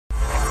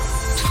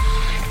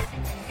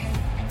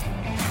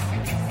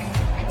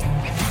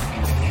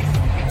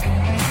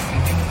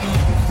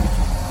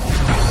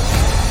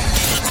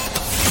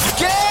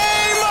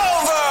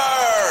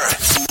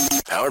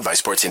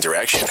Sports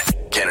Interaction,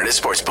 Canada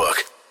Sportsbook.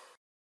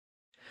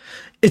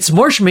 It's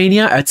March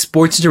Mania at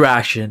Sports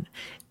Interaction.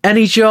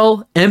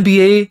 NHL,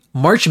 NBA,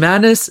 March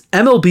Madness,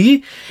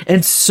 MLB,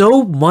 and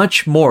so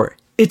much more.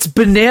 It's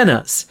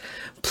bananas.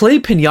 Play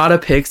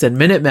Pinata Picks and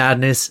Minute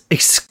Madness,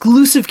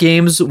 exclusive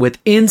games with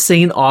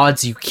insane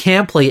odds you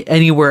can't play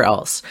anywhere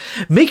else.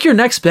 Make your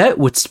next bet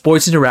with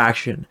Sports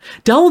Interaction.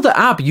 Download the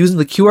app using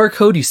the QR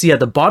code you see at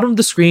the bottom of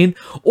the screen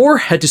or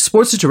head to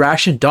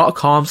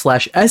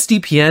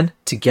sportsinteraction.com/SDPN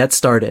to get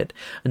started.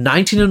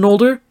 19 and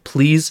older,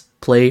 please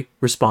play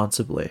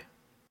responsibly.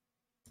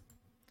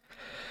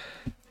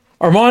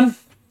 Armand,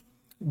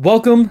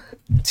 welcome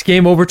to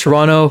Game Over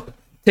Toronto.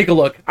 Take a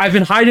look. I've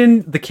been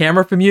hiding the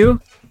camera from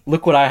you.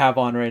 Look what I have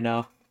on right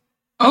now.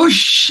 Oh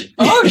shit!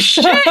 When did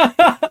you get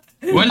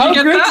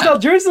How great does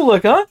that jersey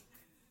look, huh?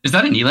 Is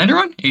that a Nylander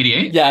one?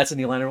 88? Yeah, it's a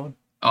Nylander one.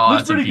 Oh,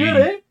 looks pretty good,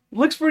 eh?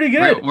 Looks pretty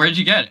good. Where did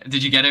you get it?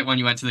 Did you get it when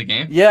you went to the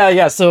game?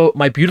 Yeah. So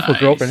my beautiful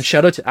girlfriend,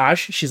 shout out to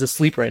Ash. She's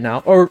asleep right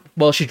now.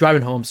 Well, she's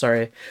driving home,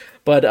 sorry.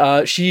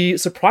 But she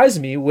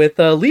surprised me with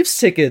Leafs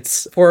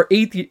tickets for our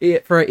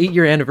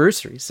 8-year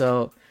anniversary.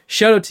 So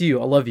shout out to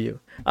you. I love you.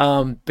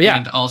 But yeah.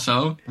 And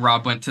also,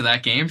 Rob went to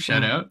that game.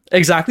 Shout out.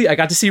 Exactly. I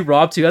got to see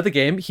Rob too at the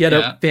game. He had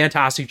a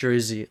fantastic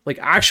jersey. Like,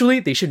 actually,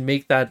 they should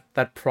make that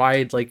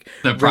Pride, like,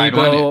 the Pride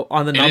rainbow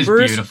on the numbers.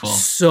 It is beautiful.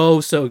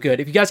 So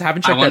good. If you guys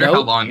haven't checked that out. I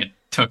wonder how long it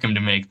took him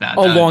to make that.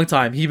 A long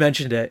time. He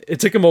mentioned it.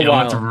 It took him a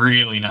while. It looked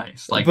really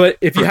nice. Like, but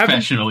if you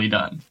professionally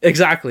done.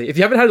 Exactly. If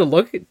you haven't had a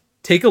look,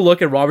 take a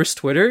look at Robert's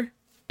Twitter.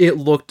 It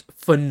looked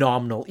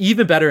phenomenal.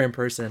 Even better in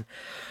person.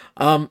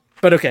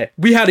 But okay,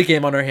 we had a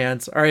game on our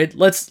hands. All right,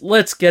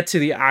 let's get to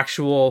the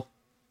actual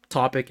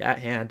topic at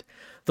hand.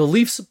 The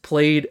Leafs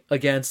played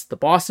against the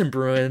Boston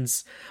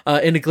Bruins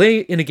in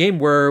a game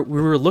where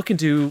we were looking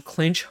to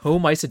clinch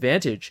home ice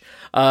advantage.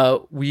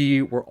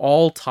 We were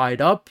all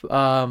tied up,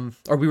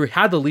 or we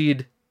had the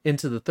lead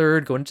into the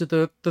third, going into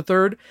the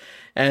third,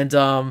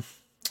 and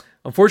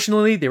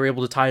unfortunately they were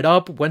able to tie it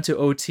up. Went to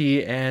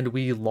OT and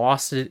we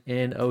lost it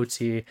in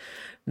OT.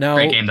 Now,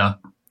 great game though.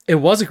 It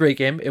was a great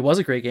game.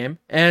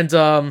 And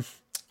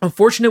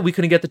unfortunate we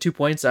couldn't get the 2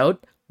 points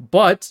out.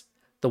 But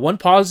the one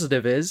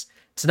positive is,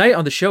 tonight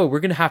on the show, we're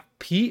going to have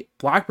Pete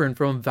Blackburn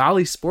from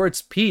Valley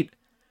Sports. Pete,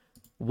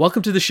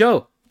 welcome to the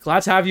show.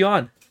 Glad to have you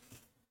on.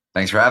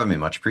 Thanks for having me.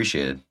 Much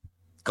appreciated.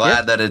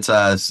 Glad that it's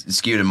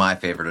skewed in my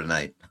favor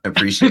tonight. I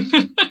appreciate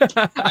it.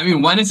 I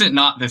mean, when is it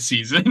not this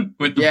season?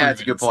 With the Bruins?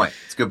 It's a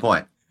good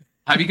point.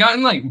 Have you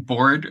gotten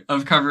bored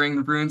of covering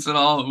the Bruins at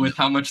all with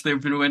how much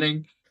they've been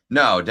winning?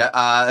 No,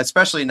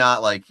 especially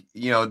not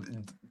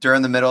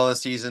during the middle of the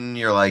season.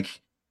 You're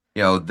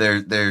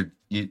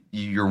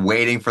you're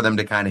waiting for them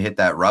to kind of hit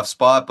that rough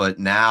spot. But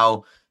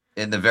now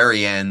in the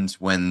very end,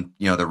 when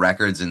the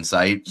record's in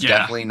sight,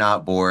 definitely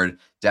not bored.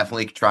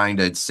 Definitely trying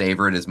to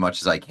savor it as much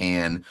as I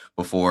can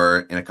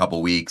before in a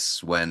couple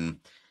weeks when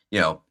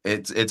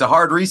it's a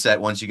hard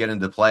reset once you get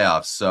into the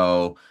playoffs.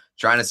 So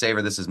trying to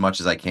savor this as much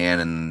as I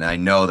can, and I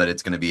know that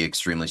it's going to be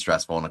extremely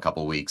stressful in a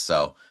couple weeks.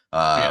 So.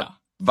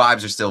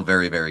 Vibes are still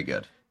very, very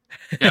good.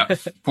 Yeah,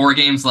 4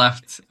 games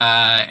left,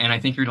 and I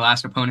think your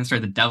last opponents are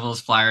the Devils,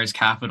 Flyers,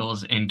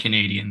 Capitals, and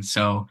Canadiens.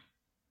 So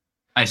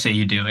I say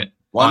you do it.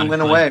 One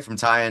win away from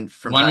tying.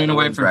 One win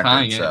away from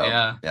tying it. So,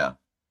 yeah.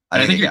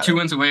 I think you're 2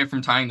 wins away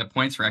from tying the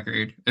points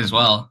record as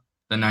well,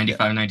 the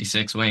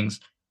 95-96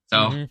 Wings.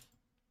 So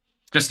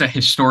just a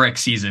historic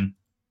season.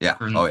 Yeah.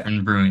 For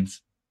the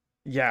Bruins.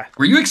 Yeah.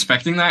 Were you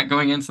expecting that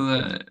going into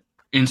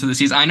the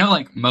season? I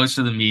know most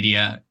of the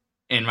media,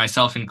 and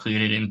myself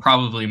included, and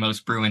probably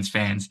most Bruins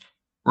fans,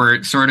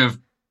 were sort of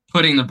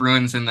putting the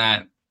Bruins in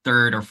that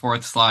 3rd or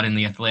 4th slot in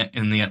the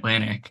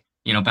Atlantic,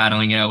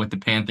 battling it out with the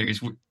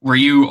Panthers. Were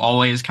you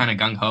always kind of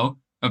gung-ho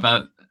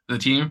about the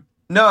team?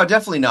 No,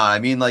 definitely not. I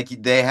mean,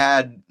 they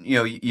had,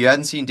 you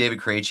hadn't seen David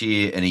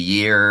Krejci in a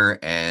year,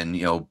 and,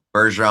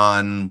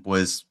 Bergeron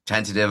was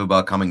tentative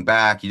about coming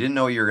back. You didn't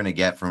know what you were going to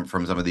get from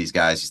some of these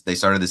guys. They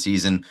started the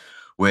season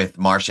with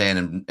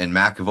Marchand and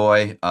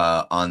McAvoy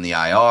on the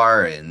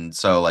IR, and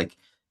so,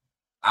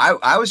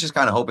 I was just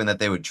kind of hoping that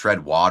they would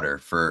tread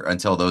water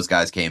until those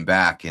guys came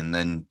back, and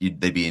then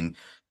they'd be in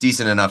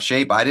decent enough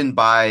shape. I didn't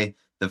buy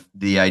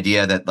the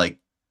idea that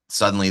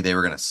suddenly they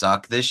were going to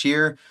suck this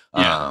year.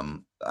 Yeah.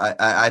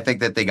 I think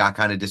that they got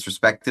kind of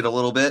disrespected a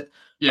little bit.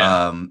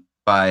 Yeah.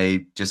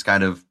 By just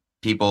kind of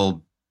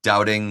people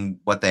doubting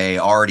what they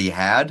already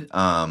had.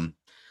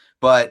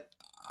 But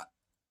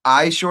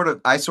I sort of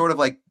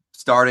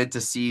started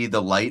to see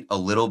the light a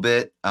little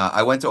bit.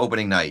 I went to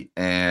opening night,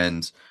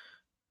 and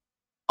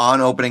on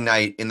opening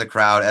night in the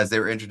crowd, as they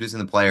were introducing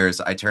the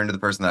players, I turned to the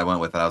person that I went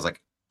with, and I was like,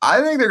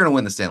 I think they're going to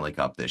win the Stanley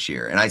Cup this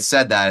year. And I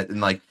said that,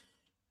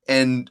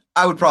 and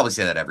I would probably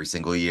say that every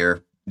single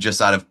year,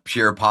 just out of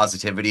pure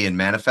positivity and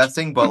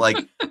manifesting.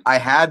 But I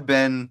had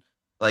been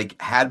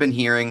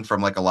hearing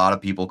from a lot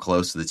of people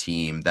close to the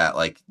team that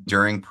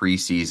during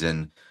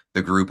preseason,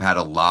 the group had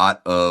a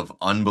lot of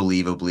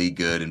unbelievably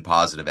good and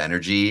positive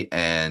energy.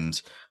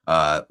 And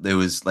it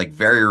was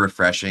very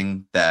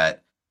refreshing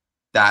that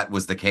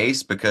was the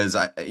case, because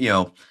I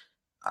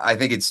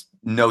think it's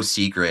no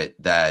secret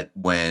that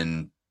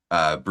when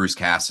Bruce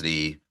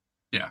Cassidy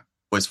Yeah.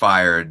 was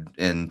fired,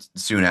 and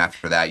soon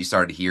after that, you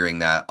started hearing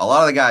that a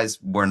lot of the guys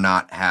were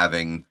not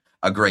having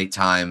a great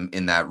time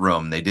in that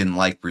room. They didn't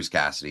like Bruce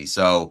Cassidy.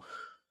 So,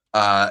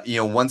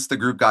 once the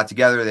group got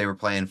together, they were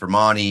playing for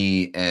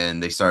Monty,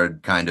 and they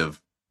started kind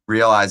of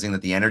realizing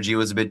that the energy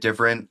was a bit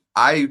different.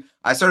 I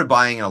started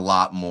buying in a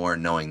lot more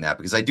knowing that,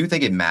 because I do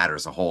think it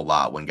matters a whole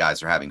lot when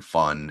guys are having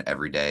fun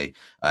every day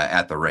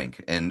at the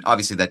rink. And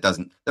obviously that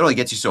only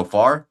gets you so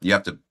far. You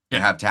have to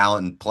have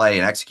talent and play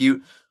and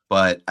execute.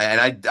 But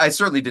I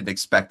certainly didn't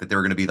expect that they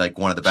were going to be like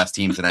one of the best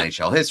teams in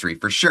NHL history,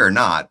 for sure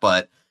not.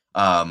 But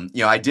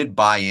I did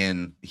buy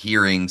in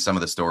hearing some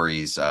of the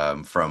stories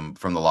from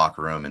the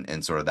locker room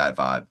and sort of that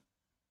vibe.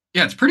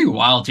 Yeah, it's pretty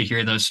wild to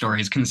hear those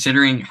stories,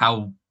 considering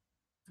how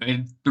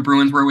good the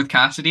Bruins were with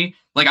Cassidy.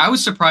 Like, I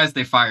was surprised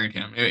they fired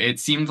him. It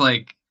seemed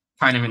like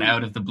kind of an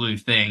out of the blue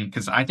thing,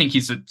 because I think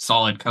he's a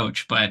solid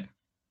coach, but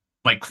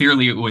like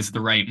clearly it was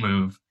the right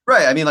move.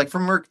 Right. I mean, like,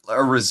 from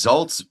a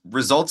results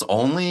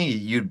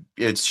only,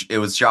 it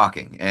was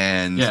shocking.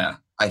 And Yeah.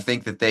 I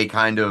think that they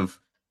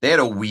had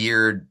a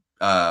weird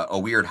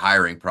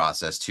hiring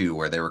process too,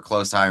 where they were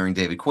close to hiring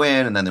David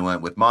Quinn, and then they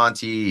went with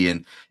Monty,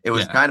 and it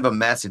was kind of a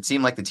mess. It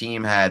seemed like the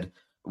team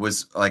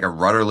was like a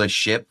rudderless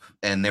ship,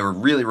 and they were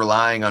really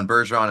relying on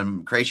Bergeron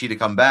and Krejci to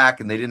come back,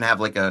 and they didn't have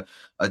like a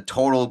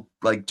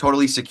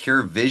totally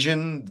secure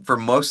vision for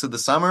most of the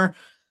summer.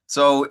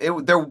 So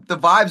the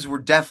vibes were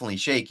definitely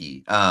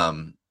shaky.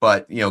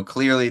 But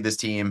clearly this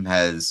team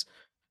has,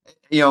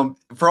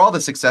 for all the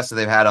success that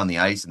they've had on the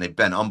ice, and they've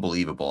been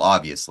unbelievable,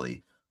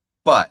 obviously,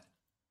 but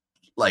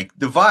like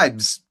the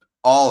vibes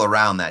all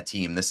around that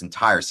team this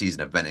entire season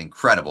have been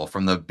incredible,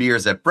 from the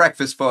beers at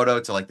breakfast photo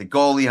to like the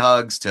goalie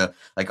hugs to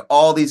like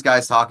all these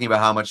guys talking about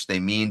how much they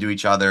mean to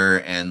each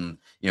other, and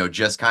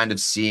just kind of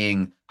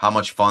seeing how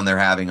much fun they're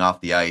having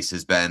off the ice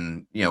has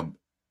been,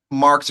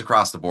 marks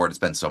across the board. It's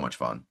been so much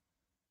fun.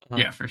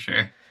 Yeah, for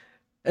sure.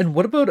 And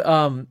what about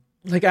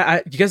you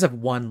guys have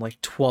won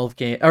like 12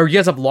 games, or you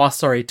guys have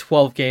lost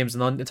 12 games in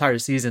the entire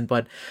season,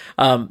 but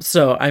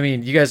so I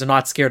mean, you guys are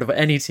not scared of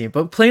any team,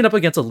 but playing up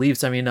against the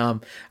Leafs, I mean,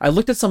 I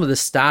looked at some of the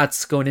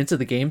stats going into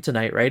the game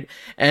tonight, right?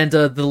 And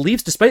the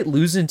Leafs, despite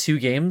losing 2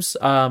 games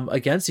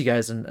against you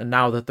guys, and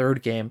now the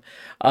third game,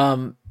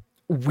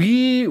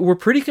 we were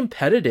pretty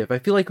competitive. I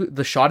feel like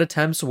the shot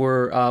attempts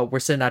were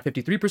sitting at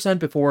 53%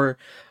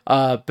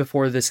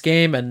 before this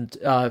game, and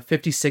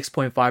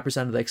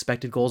 56.5% of the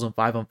expected goals on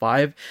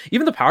 5-on-5.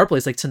 Even the power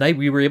plays, like tonight,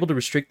 we were able to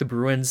restrict the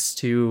Bruins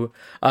to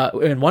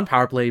in one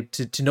power play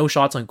to no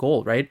shots on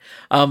goal, right?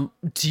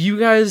 Do you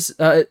guys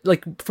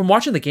like, from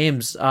watching the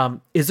games,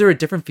 is there a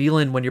different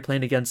feeling when you're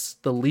playing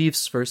against the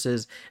Leafs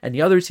versus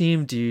any other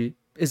team?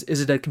 Is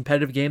it a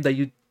competitive game that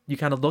you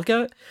kind of look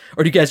at,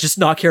 or do you guys just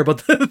not care about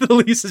the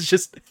Leafs? It's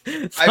just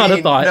not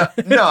a thought.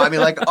 No, I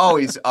mean, like,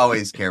 always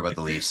care about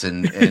the Leafs,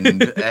 and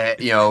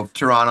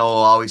Toronto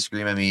will always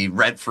scream at me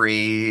rent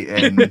free,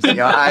 and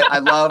I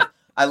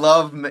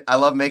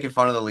love making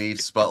fun of the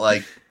Leafs, but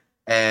like,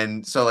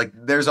 and so like,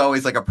 there's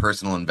always like a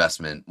personal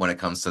investment when it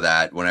comes to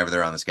that whenever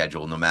they're on the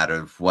schedule, no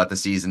matter what the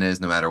season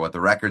is, no matter what the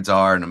records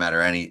are, no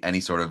matter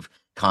any sort of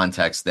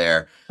context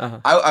there.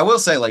 I will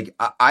say, like,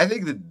 I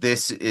think that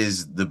this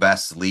is the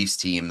best Leafs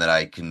team that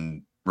I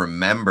can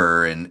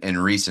remember in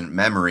recent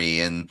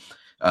memory, and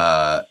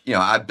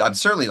I'm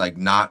certainly like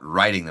not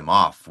writing them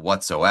off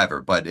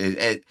whatsoever, but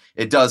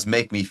it does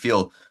make me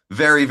feel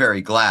very,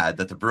 very glad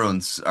that the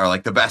Bruins are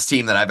like the best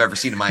team that I've ever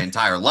seen in my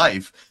entire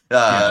life,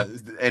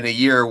 in a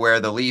year where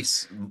the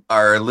Leafs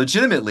are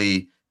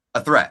legitimately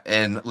a threat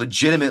and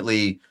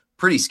legitimately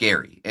pretty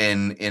scary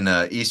in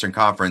a Eastern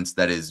Conference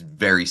that is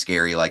very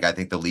scary. Like, I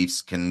think the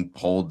Leafs can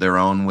hold their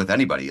own with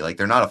anybody. Like,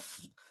 they're not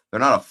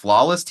a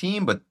flawless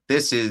team, but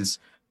this is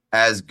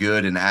as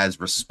good and as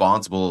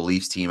responsible a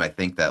Leafs team I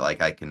think that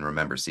like I can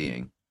remember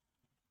seeing.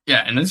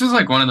 Yeah, and this is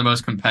like one of the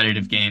most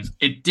competitive games.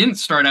 It didn't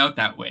start out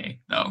that way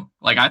though.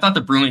 Like, I thought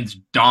the Bruins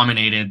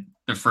dominated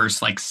the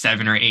first like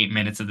 7 or 8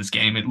 minutes of this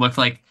game. It looked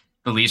like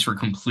the Leafs were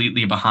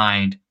completely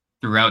behind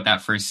throughout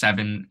that first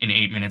 7 and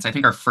 8 minutes. I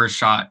think our first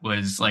shot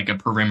was like a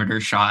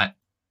perimeter shot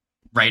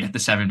right at the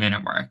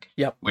 7-minute mark.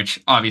 Yep. Which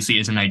obviously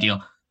isn't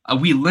ideal. The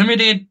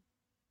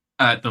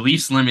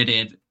Leafs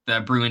limited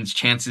the Bruins'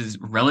 chances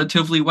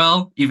relatively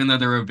well, even though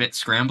they were a bit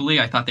scrambly.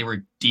 I thought they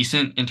were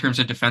decent in terms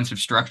of defensive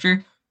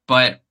structure,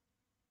 but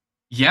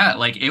yeah,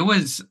 like,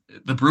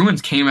 the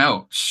Bruins came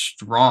out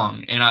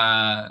strong,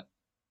 and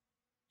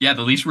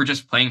the Leafs were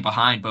just playing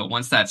behind, but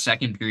once that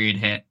second period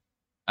hit,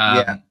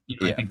 I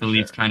think the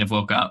Leafs kind of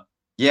woke up.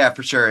 Yeah,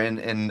 for sure.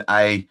 And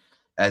I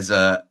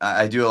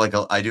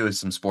do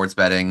some sports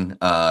betting,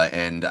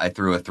 and I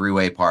threw a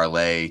 3-way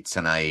parlay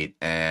tonight,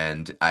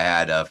 and I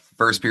had a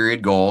first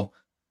period goal,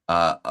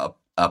 a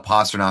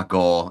Pastrnak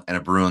goal, and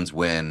a Bruins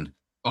win.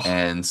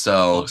 And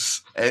so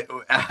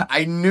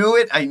I knew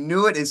it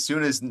as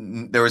soon as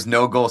there was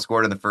no goal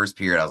scored in the first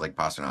period. I was like,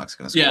 Pasternak's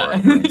going to score. Yeah.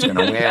 He's going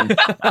to win.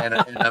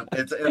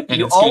 And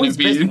you always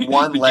miss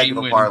one leg of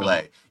a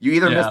parlay. You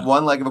either miss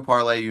one leg of a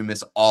parlay, you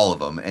miss all of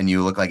them, and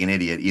you look like an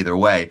idiot either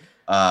way.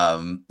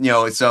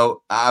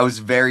 So I was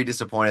very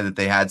disappointed that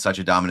they had such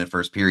a dominant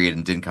first period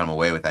and didn't come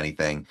away with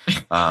anything.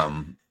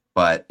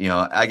 But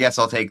I guess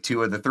I'll take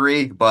 2 of the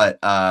 3. But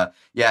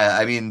yeah,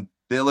 I mean,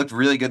 they looked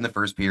really good in the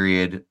first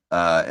period,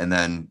 and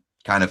then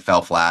kind of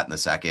fell flat in the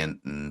second.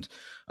 And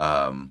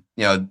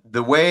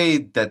the way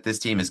that this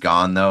team has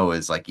gone, though,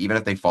 is like even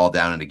if they fall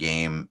down in a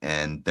game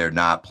and they're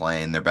not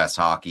playing their best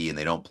hockey and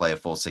they don't play a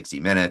full 60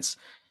 minutes,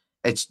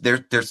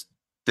 they're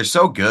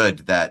so good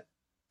that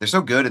they're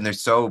so good and they're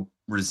so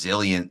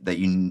resilient that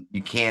you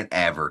can't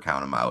ever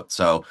count them out.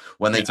 So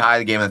when they tied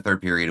the game in the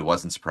third period, it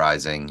wasn't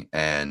surprising,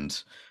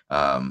 and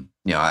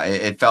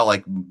it felt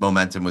like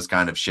momentum was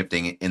kind of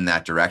shifting in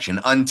that direction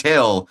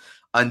until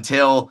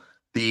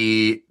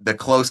the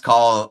close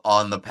call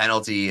on the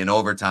penalty in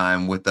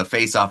overtime with the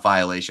face-off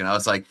violation. I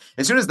was like,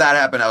 as soon as that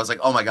happened, I was like,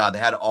 oh my God, they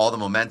had all the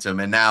momentum.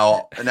 And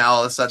now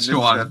all of a sudden they're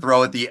going to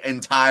throw it the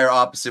entire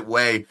opposite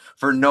way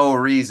for no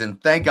reason.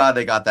 Thank God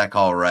they got that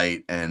call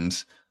right.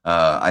 And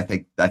I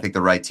think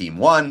the right team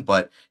won,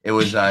 but it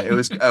was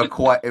a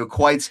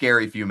quite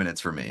scary few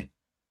minutes for me.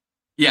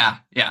 Yeah.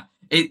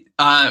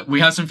 We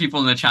have some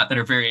people in the chat that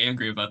are very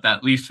angry about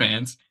that, Leafs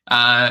fans.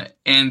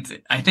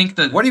 And I think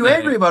that what are you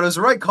angry about? It was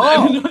the right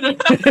call.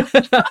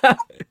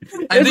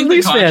 I think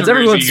Leafs fans,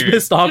 everyone's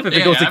pissed off if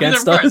it goes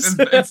against us.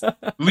 It's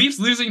Leafs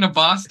losing to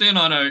Boston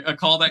on a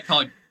call that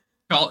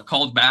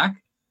called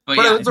back. But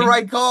it was the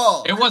right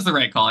call. It was the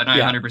right call, and I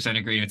 100%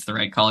 agree it's the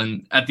right call.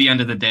 And at the end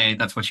of the day,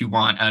 that's what you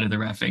want out of the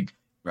reffing.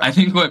 Right. I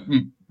think what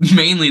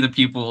mainly the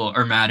people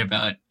are mad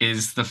about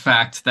is the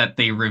fact that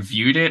they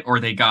reviewed it or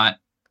they got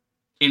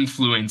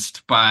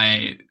influenced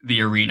by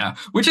the arena,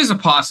 which is a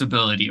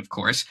possibility, of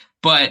course,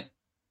 but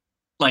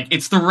like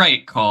it's the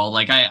right call.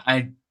 Like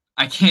I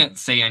can't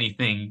say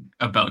anything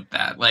about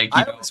that. Like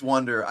I always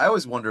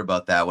wonder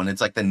about that when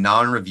it's like the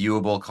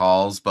non-reviewable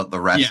calls, but the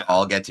refs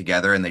all get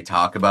together and they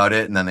talk about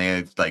it, and then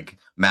they like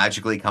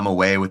magically come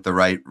away with the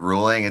right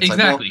ruling. It's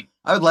exactly. Like, well,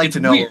 I would like to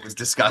know what was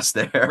discussed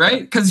there,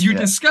 right? Because you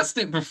discussed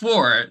it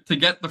before to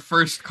get the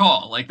first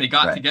call. Like they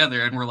got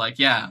together and were like,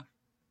 yeah,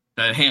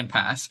 the hand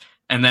pass,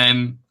 and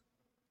then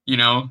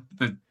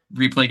the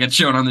replay gets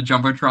shown on the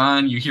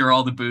Jumbotron, you hear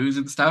all the boos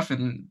and stuff,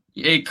 and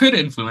it could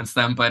influence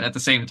them, but at the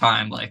same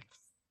time, like,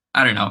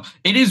 I don't know.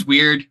 It is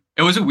weird.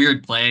 It was a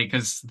weird play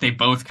because they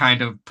both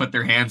kind of put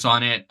their hands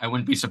on it. I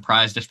wouldn't be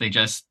surprised if they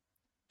just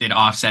did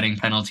offsetting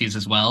penalties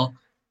as well.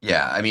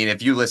 Yeah, I mean,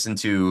 if you listen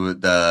to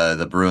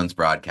the Bruins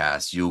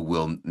broadcast, you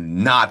will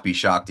not be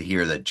shocked to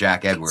hear that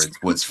Jack Edwards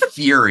was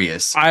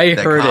furious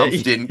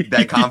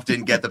that Kampf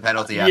didn't get the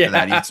penalty after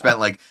that. He spent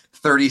like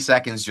 30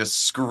 seconds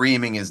just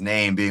screaming his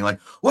name, being like,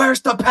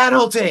 "Where's the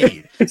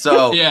penalty?"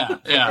 So yeah.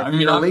 I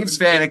mean, a Leafs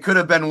fan, it could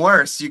have been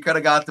worse. You could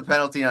have got the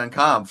penalty on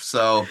Kampf.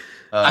 So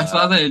I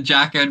saw the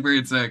Jack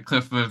Edwards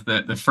clip of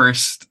the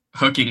first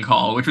hooking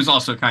call, which was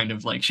also kind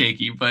of like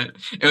shaky, but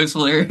it was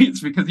hilarious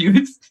because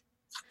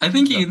I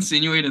think he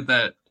insinuated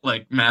that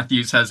like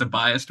Matthews has a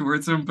bias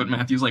towards him, but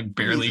Matthews like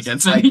barely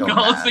gets any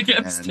calls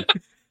against him.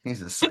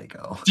 He's a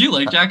psycho. Do you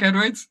like Jack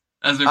Edwards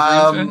as a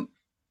Bruins fan?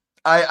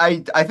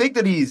 I think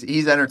that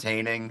he's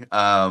entertaining.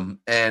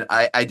 And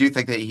I do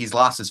think that he's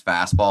lost his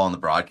fastball on the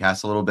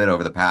broadcast a little bit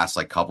over the past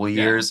like couple of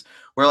years,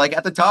 where like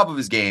at the top of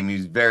his game,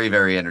 he's very,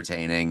 very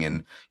entertaining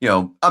and,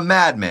 a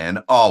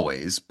madman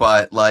always,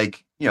 but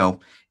like,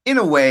 in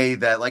a way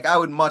that like I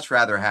would much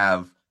rather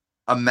have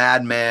a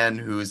madman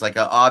who's like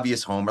an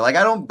obvious homer. Like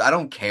I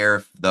don't care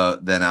if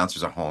the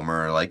announcer's a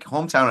homer. Like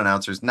hometown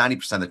announcers,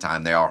 90% of the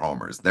time they are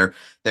homers.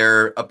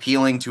 They're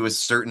appealing to a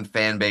certain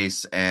fan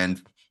base,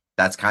 and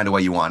that's kind of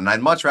what you want. And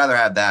I'd much rather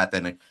have that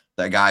than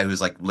the guy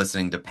who's like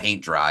listening to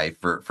paint dry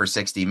for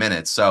 60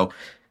 minutes. So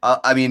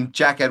I mean,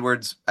 Jack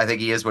Edwards, I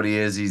think he is what he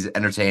is. He's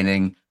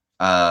entertaining.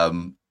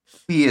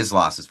 He has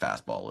lost his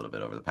fastball a little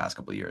bit over the past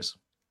couple of years.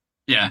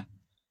 Yeah.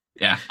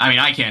 I mean,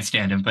 I can't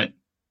stand him, but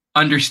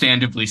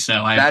understandably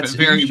so. I have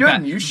very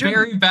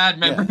bad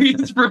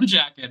memories from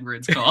Jack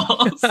Edwards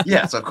calls.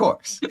 Yes, of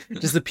course.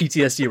 Just the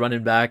PTSD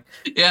running back.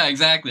 Yeah,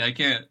 exactly. I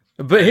can't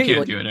do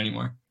it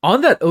anymore.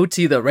 On that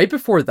OT though, right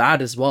before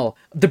that as well,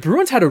 the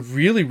Bruins had a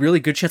really, really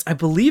good chance. I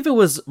believe it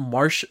was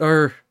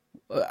Marchand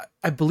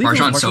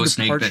so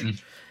snake bitten.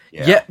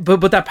 Yeah,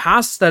 but that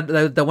pass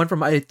that went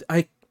from I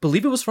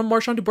believe it was from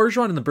Marchand to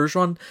Bergeron, and the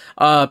Bergeron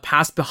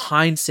passed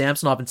behind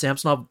Samsonov, and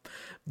Samsonov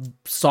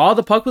saw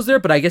the puck was there,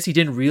 but I guess he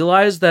didn't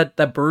realize that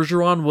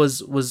Bergeron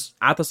was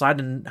at the side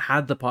and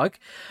had the puck.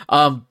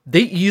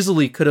 They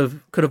easily could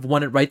have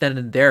won it right then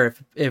and there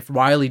if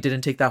Riley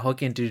didn't take that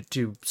hook in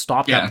to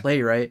stop that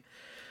play, right?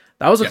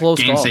 That was a close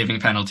call. Game-saving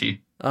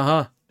penalty.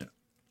 Uh-huh.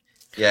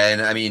 Yeah,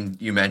 and I mean,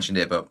 you mentioned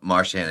it, but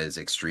Marchand is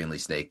extremely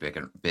snake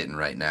bitten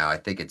right now. I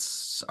think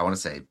I want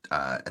to say,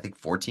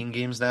 14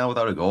 games now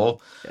without a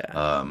goal.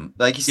 Yeah.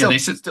 Like he's still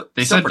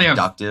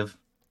productive.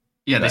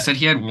 They said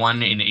he had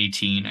 1 in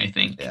 18, I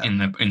think, in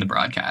the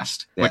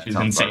broadcast, which is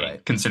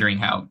insane considering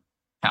how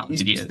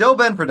talented he is. Still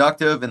been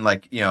productive and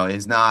like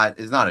is not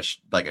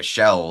a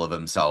shell of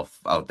himself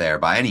out there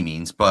by any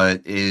means,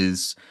 but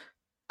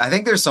I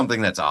think there's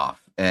something that's off.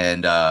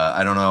 and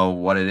I don't know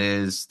what it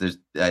is.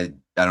 I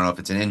don't know if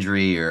it's an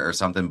injury or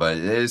something, but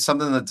it is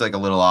something that's like a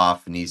little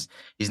off, and he's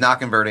not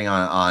converting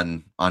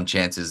on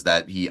chances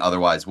that he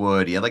otherwise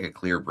would. He had like a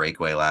clear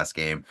breakaway last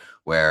game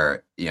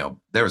where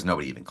there was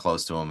nobody even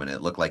close to him, and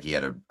it looked like he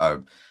had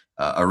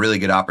a really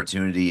good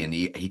opportunity, and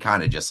he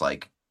kind of just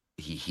like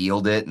he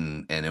healed it,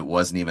 and it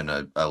wasn't even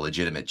a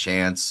legitimate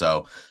chance.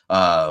 So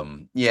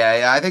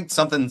I think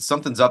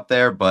something's up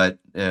there, but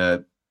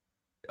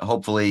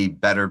hopefully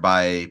better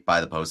by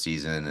the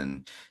postseason,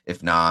 and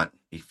if not,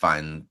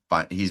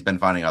 he's been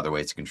finding other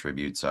ways to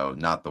contribute, so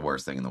not the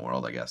worst thing in the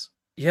world, I guess.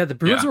 Yeah, the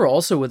Bruins were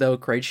also without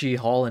Krejci,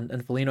 Hall,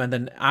 and Foligno, and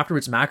then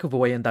afterwards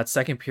McAvoy in that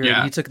second period,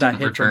 he took that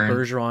hit from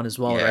Bergeron as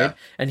well, right?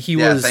 And he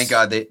was. Thank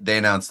God they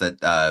announced that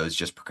it was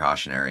just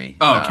precautionary.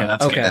 Oh, okay,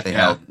 that's okay. That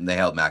they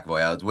held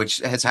McAvoy out, which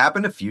has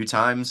happened a few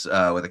times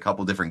with a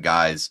couple different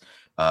guys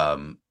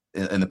in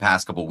the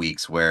past couple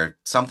weeks, where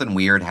something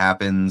weird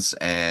happens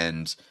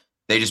and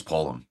they just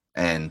pull them,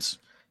 and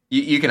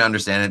you can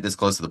understand it this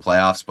close to the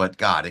playoffs, but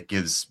God, it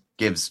gives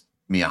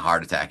me a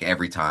heart attack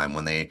every time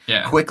when they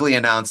quickly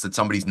announce that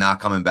somebody's not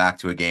coming back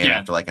to a game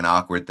after like an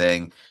awkward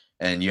thing,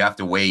 and you have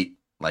to wait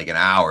like an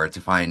hour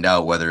to find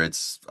out whether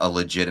it's a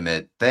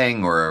legitimate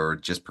thing or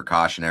just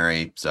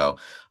precautionary. So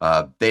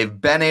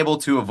they've been able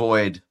to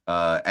avoid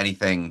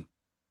anything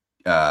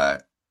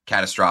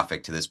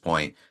catastrophic to this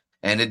point.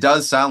 And it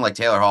does sound like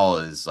Taylor Hall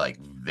is like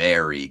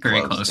very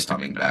close to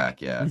coming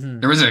back. Yeah. Mm-hmm.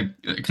 There was a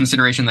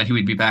consideration that he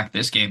would be back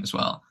this game as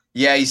well.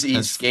 Yeah,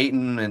 he's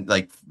skating in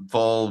like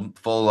full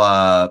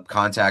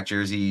contact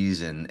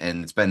jerseys, and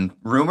it's been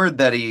rumored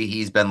that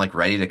he's been like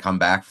ready to come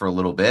back for a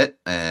little bit.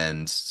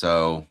 And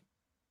so,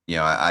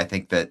 I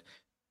think that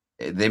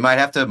they might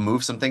have to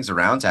move some things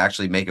around to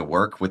actually make it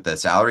work with the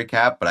salary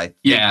cap, but I think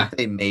that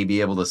they may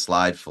be able to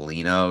slide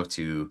Foligno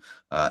to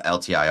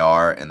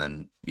LTIR and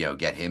then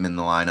get him in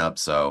the lineup.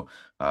 So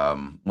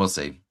we'll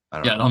see. I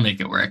don't know. They'll make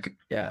it work.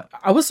 Yeah,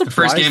 I was surprised.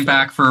 The first game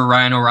back for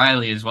Ryan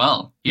O'Reilly as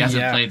well. He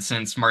hasn't played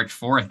since March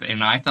 4th,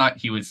 and I thought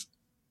he was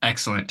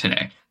excellent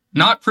today.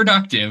 Not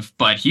productive,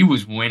 but he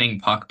was winning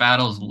puck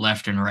battles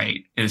left and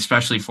right,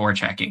 especially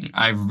forechecking.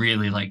 I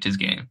really liked his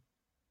game.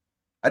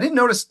 I didn't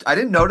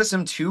notice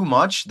him too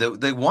much.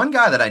 The one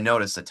guy that I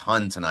noticed a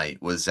ton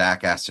tonight was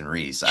Zach Aston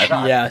Reese. I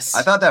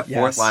thought that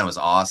fourth line was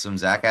awesome.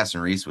 Zach Aston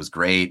Reese was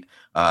great.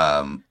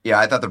 I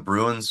thought the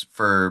Bruins,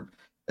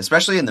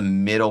 especially in the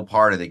middle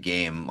part of the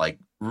game, like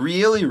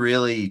really,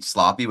 really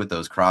sloppy with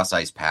those cross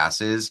ice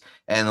passes,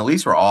 and the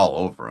Leafs were all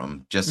over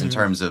them just in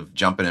terms of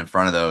jumping in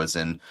front of those.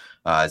 And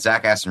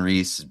Zach Aston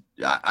Reese,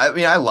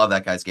 I love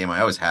that guy's game. I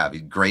always have.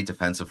 He's a great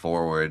defensive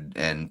forward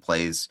and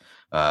plays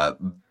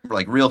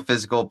like real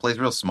physical, plays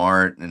real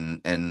smart,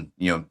 and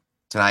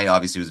tonight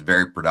obviously was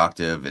very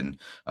productive, and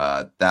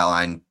that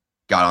line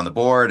got on the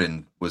board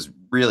and was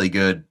really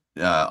good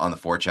on the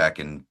forecheck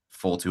and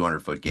full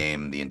 200-foot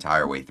game the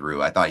entire way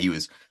through. I thought he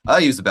was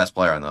the best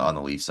player on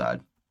the Leafs side.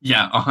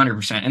 Yeah,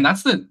 100%. And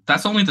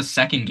that's only the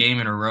second game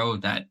in a row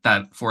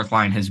that fourth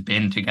line has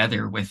been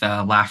together with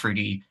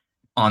Lafferty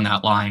on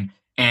that line.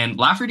 And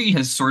Lafferty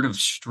has sort of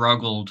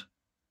struggled,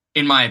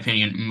 in my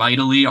opinion,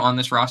 mightily on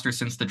this roster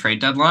since the trade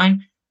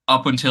deadline,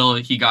 up until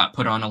he got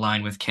put on a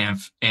line with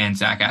Kampf and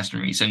Zach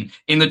Aston Reese. And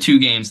in the two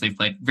games they've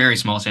played, very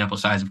small sample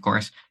size, of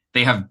course,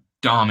 they have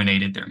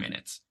dominated their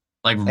minutes.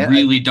 Like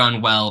really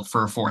done well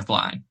for a fourth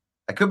line.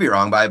 I could be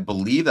wrong, but I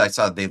believe I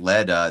saw they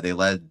led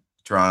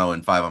Toronto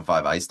in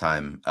 5-on-5 ice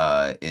time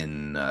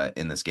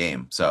in this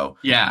game. So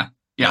I'm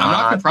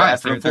not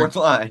surprised for the fourth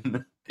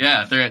line.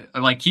 Yeah, they're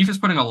like Keefe is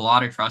putting a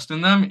lot of trust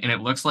in them, and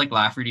it looks like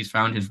Lafferty's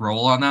found his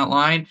role on that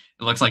line.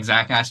 It looks like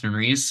Zach Aston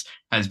Reese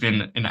has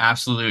been an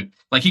absolute,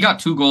 like, he got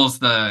 2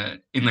 goals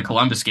in the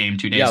Columbus game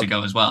 2 days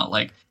ago as well.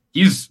 Like,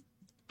 he's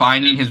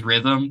finding his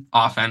rhythm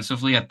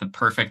offensively at the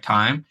perfect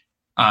time.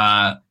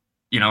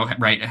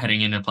 Right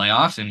heading into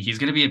playoffs, and he's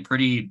going to be a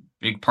pretty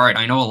big part.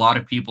 I know a lot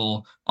of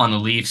people on the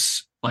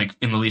Leafs, like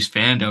in the Leafs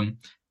fandom,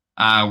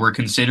 were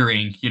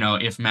considering,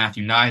 if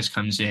Matthew Nyes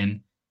comes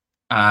in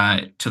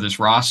to this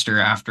roster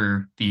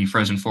after the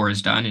Frozen Four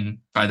is done. And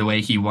by the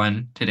way, he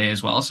won today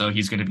as well, so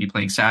he's going to be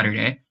playing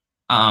Saturday.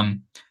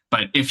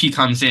 But if he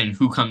comes in,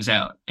 who comes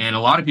out? And a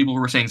lot of people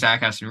were saying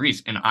Zach Aston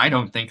Reese, and I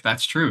don't think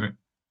that's true.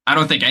 I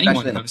don't think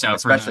anyone comes out,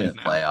 especially in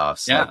the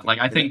playoffs. Yeah,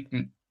 I think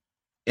in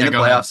the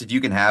playoffs, if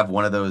you can have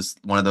one of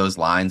those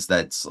lines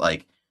that's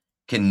like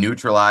can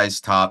neutralize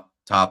top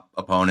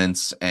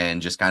opponents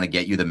and just kind of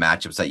get you the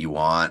matchups that you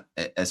want,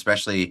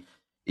 especially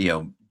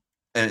in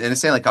a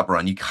Stanley Cup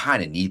run, you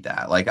kind of need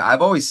that. Like,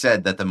 I've always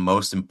said that the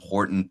most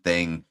important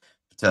thing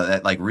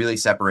that like really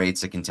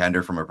separates a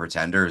contender from a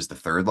pretender is the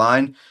third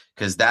line,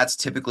 because that's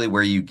typically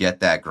where you get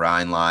that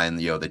grind line,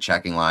 the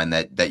checking line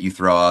that you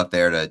throw out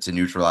there to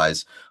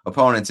neutralize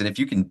opponents. And if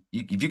you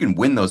can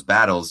win those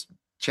battles,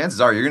 chances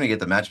are you're going to get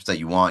the matchups that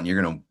you want, and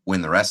you're going to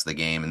win the rest of the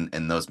game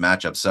in those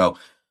matchups. So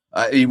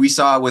we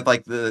saw it with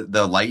like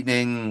the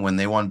Lightning when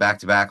they won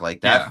back-to-back,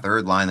 like that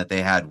third line that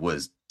they had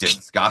was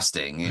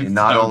disgusting. And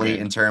not So only good.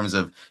 in terms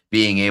of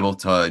being able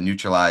to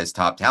neutralize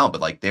top talent,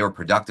 but like they were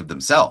productive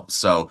themselves.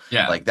 So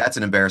Yeah. like that's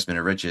an embarrassment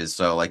of riches.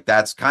 So like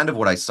that's kind of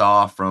what I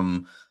saw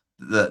from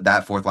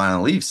that fourth line of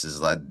the Leafs is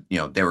that, you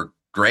know, they were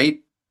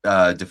great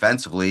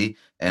defensively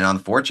and on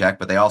the forecheck,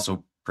 but they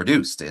also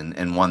produced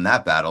and won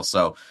that battle.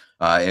 So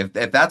if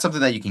that's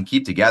something that you can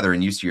keep together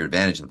and use to your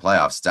advantage in the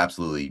playoffs, it's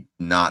absolutely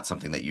not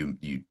something that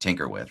you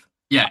tinker with.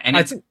 Yeah, and I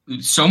it's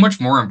think so much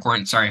more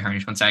important. Sorry,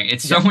 Harnish, one second.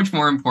 It's so Yeah. much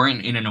more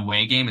important in an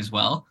away game as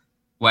well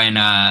when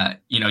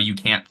you know, you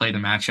can't play the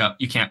matchup.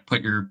 You can't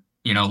put your,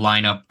 you know,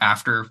 lineup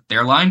after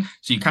their line.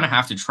 So you kind of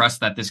have to trust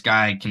that this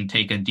guy can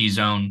take a D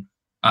zone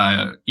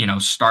you know,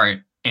 start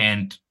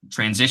and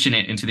transition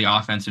it into the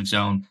offensive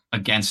zone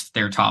against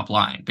their top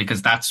line,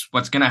 because that's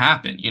what's going to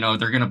happen. You know,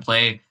 they're going to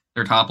play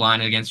their top line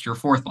against your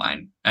fourth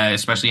line,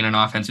 especially in an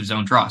offensive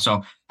zone draw.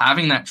 So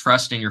having that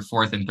trust in your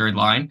fourth and third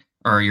line,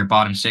 or your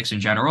bottom six in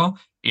general,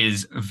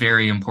 is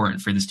very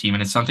important for this team.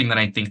 And it's something that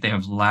I think they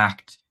have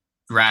lacked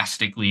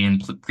drastically in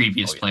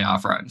previous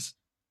playoff runs.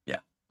 Yeah.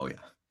 Oh, yeah.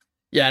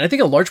 Yeah, and I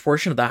think a large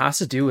portion of that has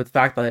to do with the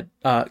fact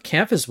that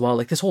Camp as well,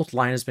 like this whole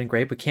line has been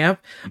great, but Camp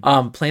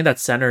playing that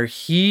center,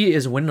 he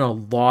is winning a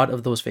lot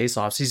of those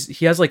faceoffs.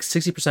 He has like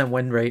 60%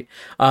 win rate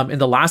in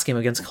the last game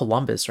against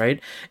Columbus,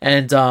 right?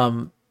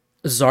 And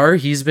Czar,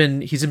 he's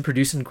been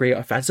producing great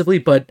offensively,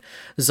 but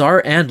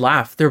Czar and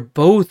Laugh, they're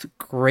both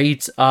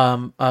great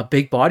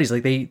big bodies.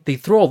 Like they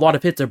throw a lot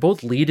of hits. They're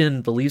both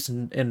leading the Leafs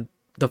in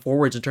the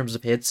forwards in terms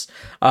of hits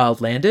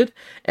landed.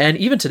 And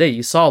even today,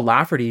 you saw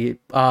Lafferty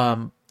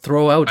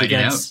throw out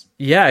against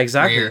yeah,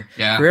 exactly.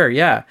 Greer,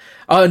 yeah.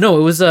 No,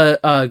 it was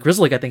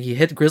Grizzly. I think he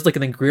hit Grizzly,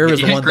 and then Greer was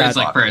the one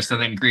Grizzly that first,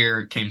 and then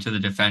Greer came to the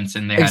defense,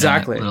 and they had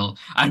exactly. a little.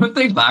 I don't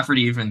think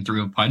Lafferty even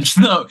threw a punch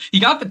though. He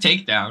got the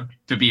takedown,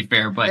 to be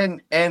fair, but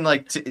and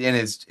like to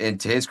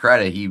his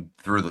credit, he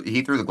threw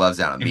the gloves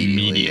down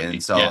immediately.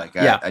 And so like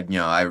I, you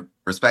know, I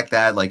respect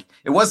that. Like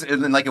it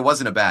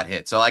wasn't a bad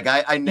hit. So like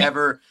I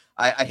never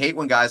I hate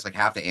when guys like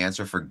have to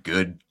answer for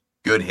good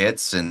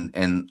hits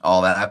and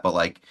all that, but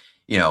like,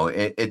 you know,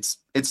 it's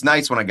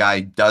nice when a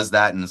guy does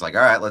that and is like,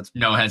 all right, let's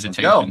no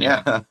hesitation.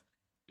 Let's go.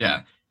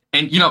 Yeah.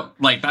 And, you know,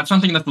 like that's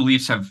something that the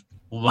Leafs have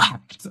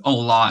lacked a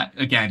lot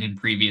again in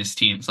previous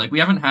teams. Like we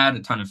haven't had a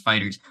ton of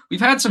fighters. We've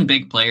had some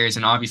big players,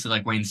 and obviously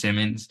like Wayne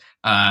Simmons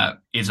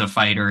is a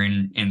fighter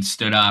and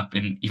stood up,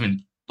 and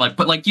even like,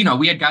 but like, you know,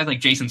 we had guys like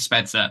Jason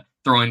Spezza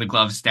throwing the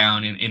gloves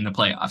down in the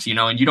playoffs, you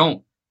know, and you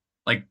don't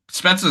like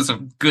Spezza's a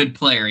good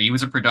player. He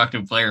was a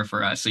productive player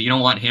for us. So you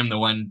don't want him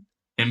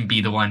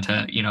be the one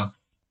to, you know,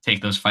 take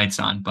those fights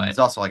on. But it's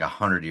also like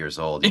 100 years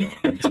old. You know?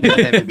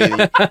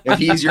 If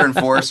he's your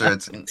enforcer,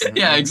 it's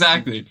yeah,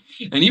 exactly.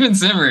 And even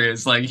Zimmer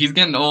is like, he's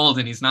getting old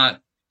and he's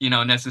not, you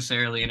know,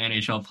 necessarily an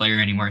NHL player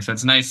anymore. So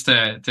it's nice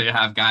to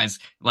have guys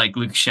like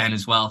Luke Shen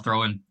as well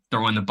throwing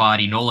the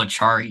body. Nola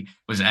Chari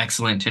was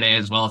excellent today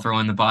as well,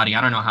 throwing the body.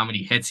 I don't know how many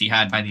hits he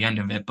had by the end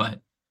of it,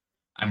 but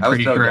I'm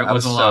pretty sure it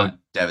was a lot. So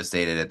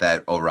devastated at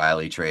that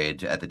O'Reilly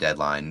trade at the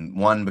deadline.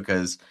 One,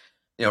 because,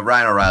 you know,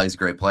 Ryan O'Reilly's a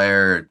great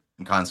player.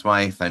 Conn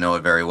Smythe, I know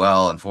it very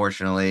well,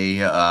 unfortunately. You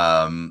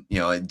know,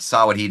 I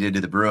saw what he did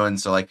to the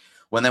Bruins. So like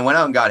when they went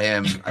out and got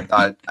him, I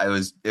thought it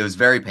was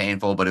very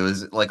painful, but it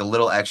was like a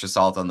little extra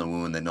salt on the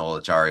wound that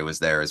Nola Chari was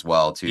there as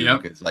well, too.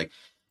 Yep. Because like,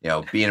 you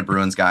know, being a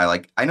Bruins guy,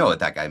 like I know what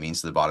that guy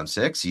means to the bottom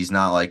six. He's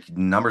not like,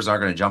 numbers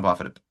aren't going to jump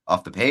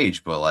off the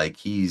page, but like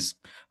he's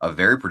a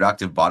very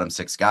productive bottom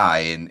six guy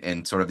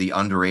and sort of the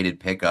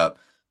underrated pickup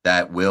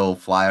that will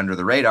fly under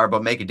the radar,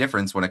 but make a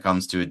difference when it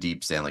comes to a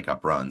deep Stanley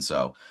Cup run.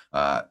 So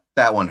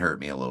that one hurt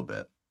me a little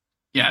bit.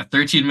 Yeah,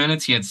 13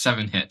 minutes, he had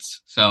 7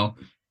 hits. So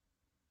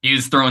he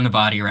was throwing the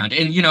body around.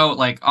 And, you know,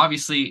 like,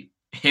 obviously,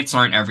 hits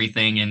aren't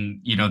everything,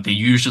 and, you know, they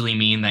usually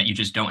mean that you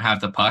just don't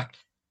have the puck.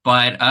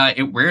 But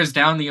it wears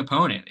down the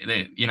opponent.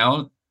 You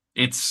know,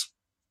 it's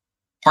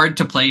hard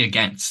to play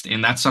against.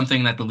 And that's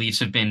something that the Leafs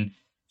have been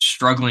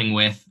struggling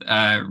with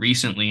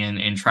recently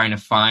and trying to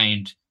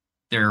find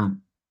their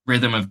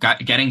rhythm of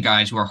getting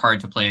guys who are hard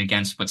to play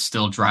against but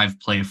still drive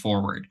play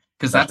forward,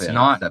 because that's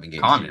not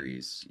 7-game common.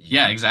 Series.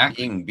 Yeah,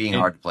 exactly. Being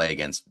hard to play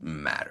against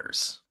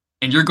matters.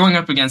 And you're going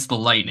up against the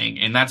Lightning,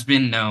 and that's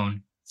been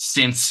known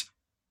since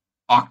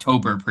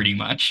October pretty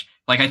much.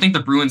 Like I think the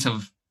Bruins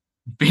have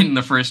been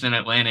the first in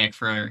Atlantic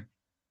for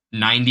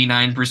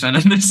 99%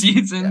 of the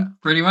season,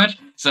 pretty much.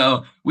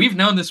 So we've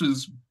known this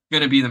was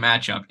going to be the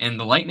matchup, and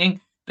the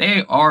Lightning,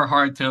 they are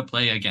hard to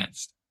play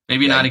against.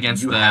 Maybe not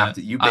against you Islanders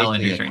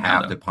basically right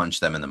have now, to punch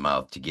them in the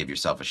mouth to give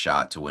yourself a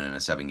shot to win in a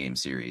 7-game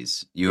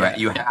series. You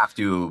have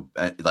to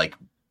like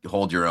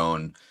hold your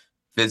own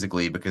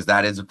physically, because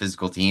that is a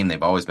physical team.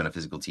 They've always been a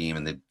physical team,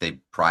 and they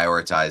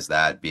prioritize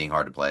that being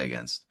hard to play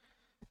against.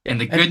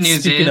 And the good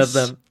news speaking is,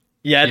 of them,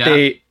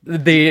 the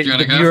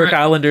New York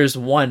Islanders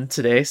won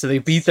today, so they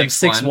beat them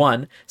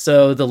 6-1.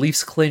 So the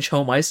Leafs clinch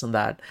home ice on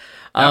that.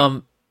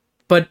 Yep.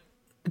 But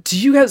do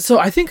you guys? So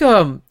I think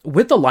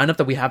with the lineup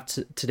that we have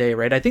today,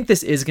 right? I think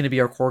this is going to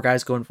be our core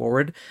guys going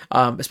forward,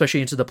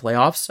 especially into the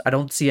playoffs. I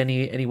don't see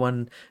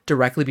anyone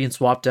directly being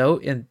swapped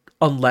out, and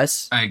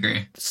unless I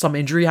agree. some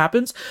injury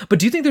happens. But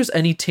do you think there's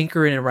any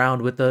tinkering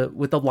around with the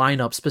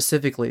lineup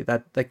specifically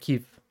that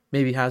Keith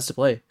maybe has to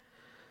play?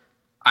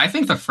 I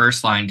think the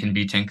first line can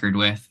be tinkered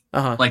with,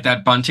 Uh-huh. like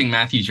that Bunting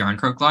Matthews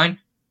Yarncroke line.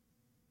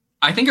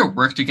 I think it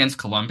worked against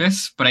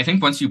Columbus, but I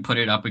think once you put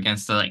it up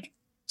against like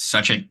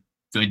such a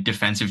good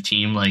defensive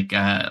team like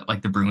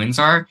the Bruins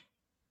are,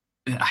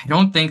 I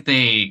don't think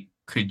they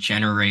could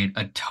generate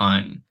a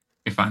ton,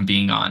 if I'm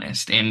being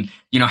honest. And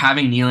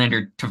having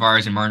Nylander,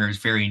 Tavares, and Marner is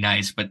very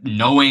nice, but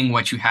knowing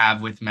what you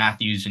have with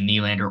Matthews and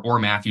Nylander, or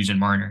Matthews and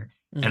Marner,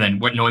 Mhm. and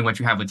then knowing what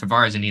you have with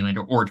Tavares and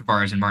Nylander, or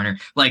Tavares and Marner,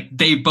 like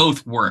they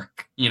both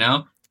work,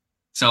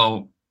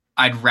 So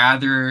I'd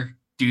rather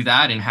do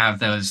that and have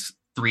those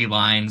three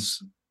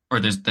lines, or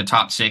the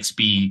top six,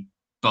 be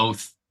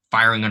both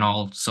firing on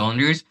all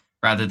cylinders,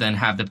 rather than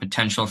have the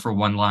potential for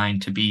one line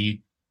to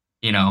be,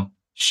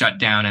 shut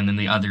down and then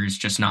the others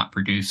just not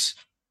produce.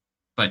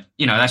 But,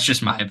 that's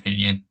just my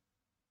opinion.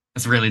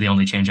 That's really the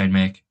only change I'd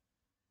make.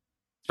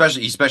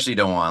 Especially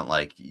don't want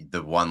like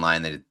the one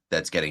line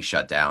that's getting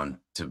shut down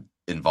to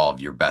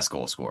involve your best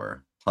goal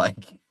scorer. Like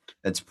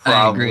that's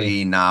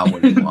probably not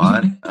what you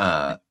want.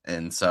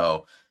 And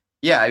so,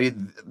 yeah, I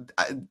mean,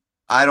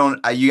 I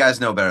don't. You guys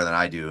know better than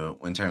I do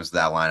in terms of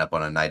that lineup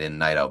on a night in,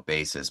 night out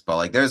basis. But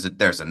like,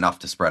 there's enough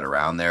to spread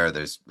around there.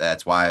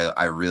 That's why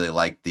I really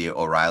like the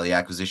O'Reilly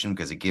acquisition,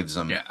 because it gives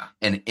them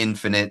an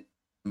infinite,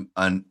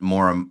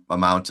 more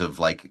amount of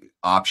like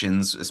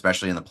options,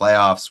 especially in the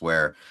playoffs,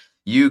 where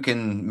you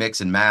can mix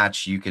and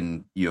match. You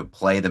can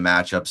play the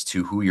matchups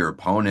to who your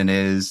opponent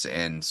is,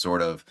 and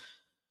sort of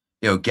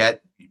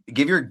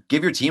give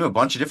your team a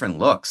bunch of different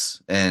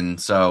looks. And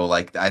so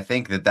like I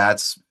think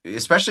that's,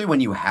 especially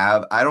when you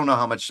have, I don't know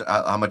how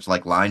much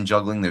like line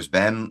juggling there's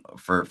been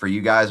for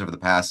you guys over the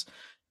past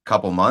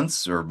couple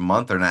months or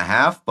month and a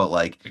half, but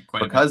like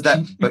because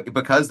that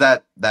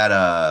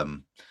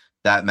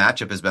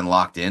matchup has been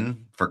locked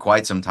in for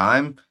quite some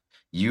time,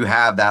 you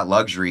have that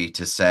luxury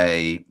to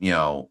say,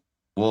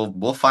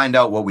 we'll find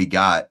out what we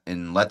got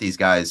and let these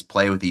guys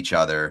play with each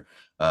other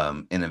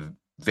in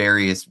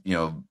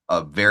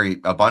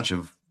a bunch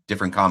of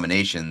different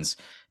combinations,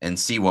 and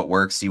see what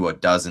works, see what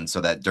doesn't,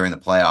 so that during the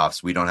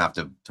playoffs we don't have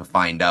to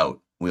find out.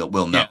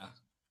 We'll know.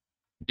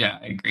 Yeah,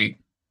 I agree.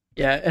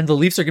 Yeah, and the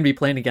Leafs are going to be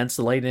playing against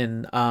the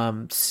Lightning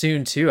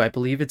soon too. I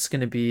believe it's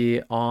going to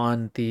be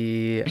on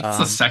the it's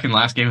the second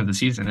last game of the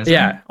season, isn't it?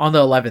 Yeah, on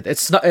the 11th.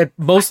 It's not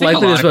most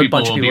likely there's a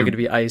bunch of people are going to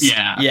be iced.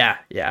 Yeah,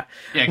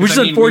 which is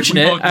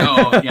unfortunate.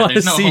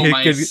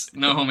 There's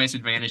no home ice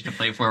advantage to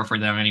play for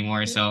them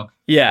anymore. So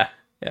yeah.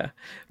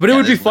 But it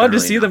would be fun to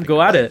see them go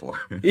at it.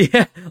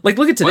 Yeah, like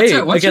look at today.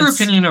 What's your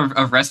opinion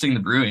of resting the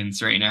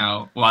Bruins right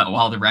now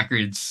while the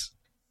record's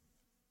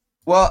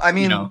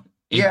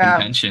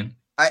contention?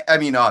 I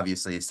mean,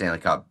 obviously, Stanley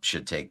Cup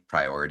should take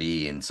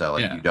priority, and so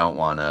you don't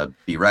want to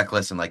be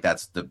reckless, and like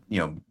that's the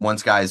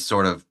once guys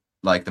sort of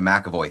like the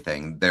McAvoy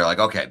thing, they're like,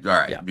 okay, all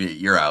right,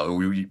 you're out.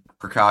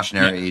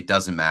 Precautionary, it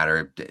doesn't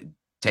matter.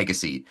 Take a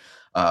seat.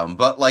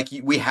 But like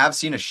we have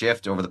seen a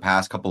shift over the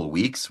past couple of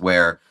weeks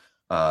where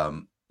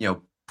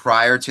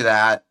prior to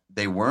that,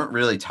 they weren't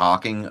really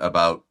talking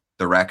about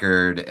the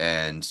record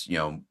and,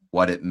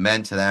 what it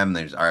meant to them.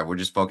 There's, all right, we're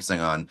just focusing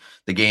on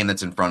the game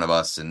that's in front of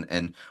us.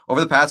 And over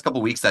the past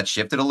couple of weeks, that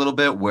shifted a little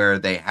bit, where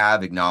they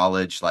have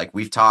acknowledged, like,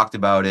 we've talked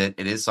about it.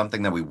 It is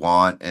something that we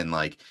want. And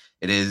like,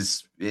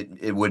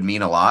 it would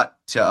mean a lot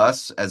to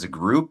us as a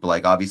group.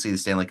 Like, obviously the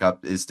Stanley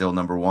Cup is still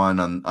number one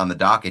on the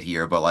docket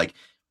here, but like,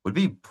 would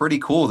be pretty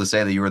cool to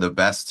say that you were the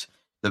best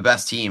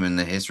team in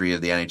the history of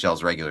the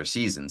NHL's regular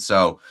season.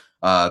 So,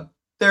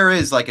 there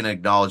is like an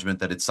acknowledgement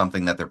that it's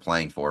something that they're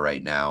playing for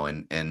right now.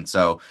 And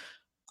so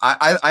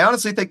I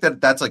honestly think that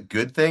that's a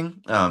good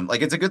thing.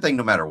 Like it's a good thing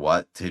no matter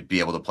what to be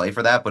able to play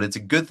for that, but it's a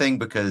good thing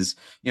because,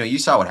 you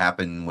saw what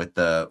happened with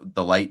the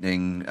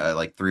Lightning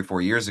like 3 or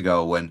 4 years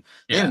ago when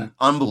they had an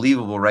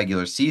unbelievable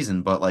regular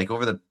season, but like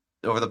over the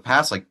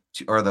past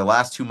the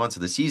last 2 months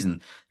of the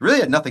season, really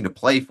had nothing to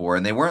play for.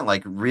 And they weren't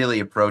like really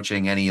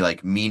approaching any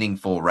like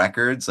meaningful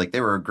records. Like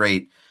they were a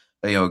great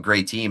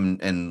team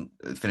and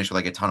finished with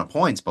like a ton of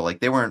points, but like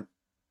they weren't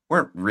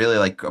really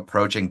like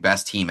approaching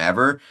best team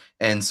ever.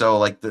 And so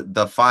like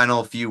the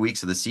final few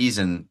weeks of the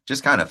season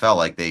just kind of felt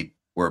like they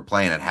were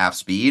playing at half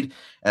speed.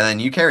 And then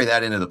you carry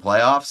that into the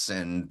playoffs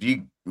and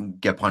you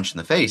get punched in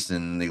the face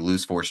and they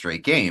lose 4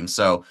 straight games.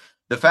 So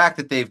the fact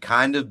that they've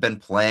kind of been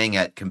playing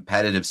at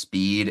competitive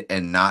speed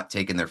and not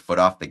taking their foot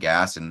off the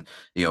gas and,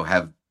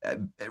 have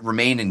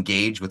remained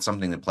engaged with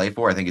something to play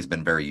for, I think has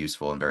been very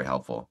useful and very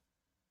helpful.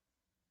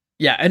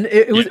 Yeah, and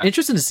it was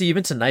interesting to see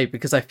even tonight,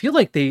 because I feel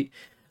like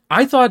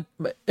I thought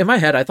in my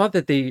head,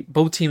 that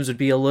both teams would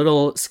be a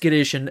little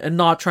skittish and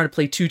not trying to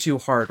play too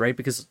hard, right?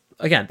 Because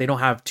again, they don't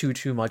have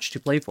too much to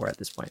play for at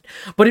this point.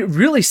 But it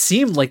really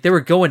seemed like they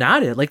were going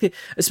at it, like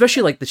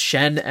especially like the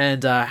Shen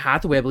and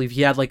Hathaway. I believe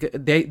he had like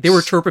they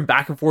were chirping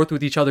back and forth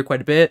with each other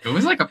quite a bit. It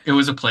was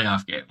a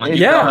playoff game. Like, it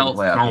felt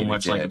so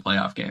much like a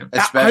playoff game,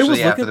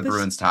 especially after the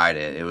Bruins tied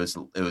it. It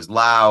was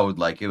loud,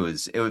 like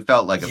it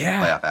felt like a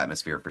playoff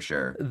atmosphere for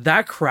sure.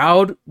 That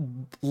crowd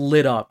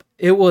lit up.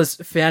 it was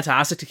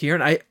fantastic to hear,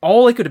 and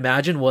all I could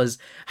imagine was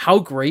how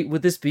great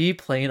would this be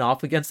playing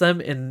off against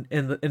them in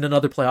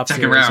another playoff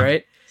Second series, round.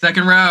 right?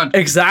 Second round.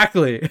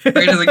 Exactly.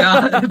 Great as it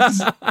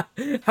gods.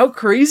 How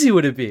crazy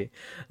would it be?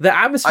 The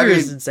atmosphere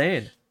is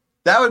insane.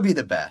 That would be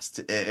the best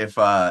if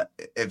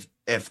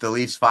the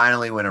Leafs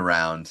finally win a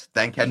round,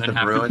 then catch the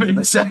Bruins in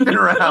the second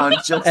round,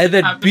 and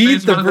then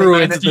beat the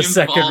Bruins in the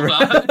second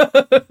round.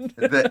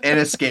 The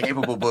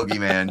inescapable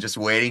boogeyman just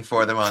waiting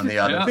for them on the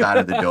other side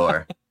of the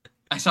door.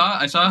 I saw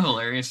a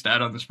hilarious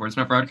stat on the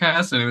Sportsnet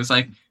broadcast, and it was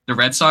like the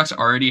Red Sox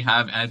already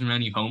have as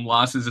many home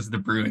losses as the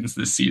Bruins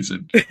this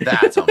season.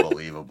 That's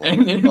unbelievable.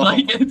 And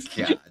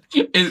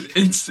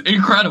it's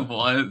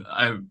incredible.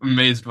 I'm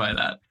amazed by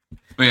that.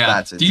 But yeah,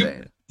 that's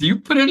insane. Do you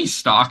put any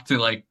stock to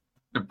like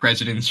the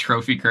President's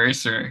Trophy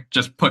curse, or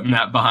just putting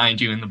that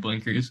behind you in the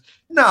blinkers?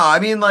 No, I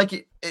mean,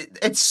 like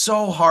it's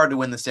so hard to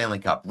win the Stanley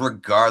Cup,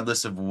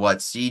 regardless of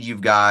what seed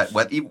you've got.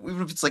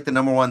 Even if it's like the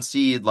number one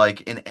seed,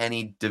 like in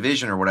any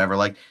division or whatever,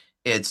 like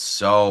it's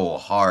so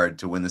hard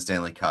to win the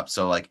Stanley Cup.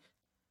 So like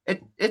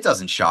it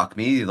doesn't shock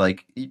me.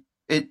 Like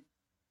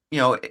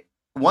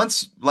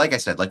once, like I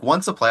said, like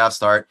once the playoffs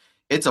start,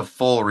 it's a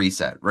full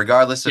reset,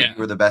 regardless if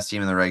you're the best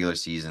team in the regular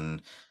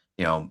season.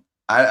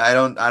 I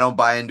don't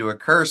buy into a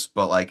curse,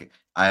 but like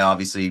I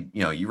obviously,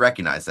 you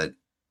recognize that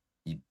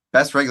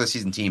best regular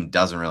season team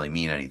doesn't really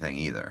mean anything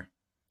either.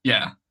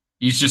 Yeah.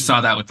 You just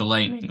saw that with the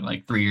Lightning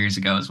like 3 years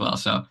ago as well.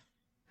 So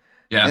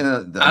yeah.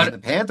 And the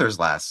Panthers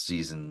last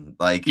season,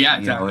 like,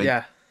 exactly.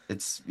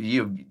 It's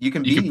you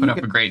can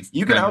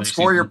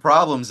outscore your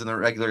problems in the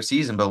regular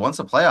season, but once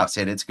the playoffs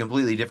hit, it's a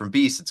completely different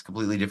beast. It's a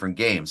completely different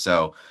game.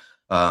 So,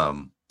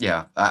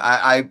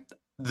 I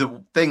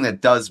the thing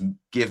that does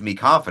give me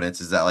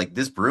confidence is that like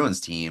this Bruins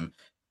team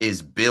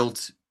is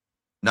built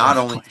not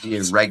only to be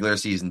a regular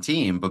season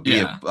team, but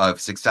be a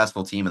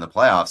successful team in the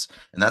playoffs.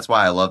 And that's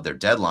why I love their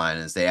deadline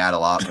is they add a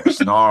lot more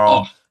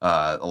snarl,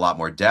 a lot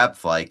more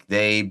depth. Like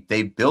they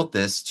built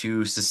this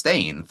to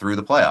sustain through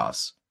the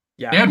playoffs.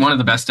 Yeah. They had one of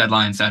the best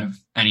deadlines out of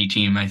any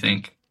team, I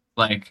think.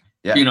 Like,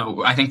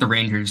 I think the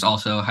Rangers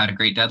also had a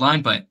great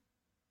deadline, but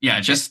you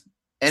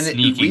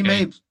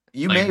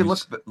may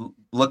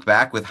look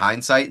back with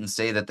hindsight and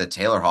say that the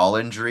Taylor Hall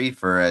injury,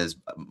 for as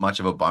much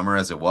of a bummer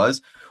as it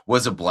was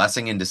a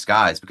blessing in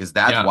disguise, because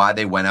that's why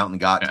they went out and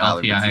got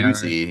Tyler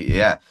Bertuzzi.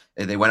 Yeah,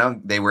 they went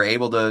out. They were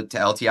able to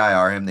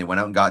LTIR him. They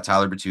went out and got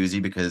Tyler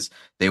Bertuzzi because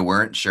they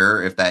weren't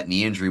sure if that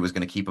knee injury was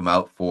going to keep him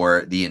out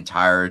for the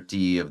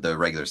entirety of the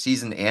regular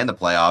season and the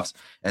playoffs.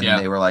 And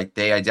then they were like,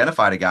 they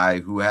identified a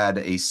guy who had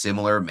a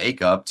similar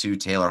makeup to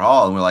Taylor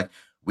Hall, and we're like,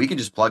 we can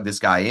just plug this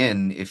guy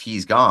in if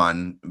he's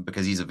gone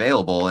because he's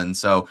available. And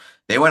so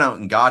they went out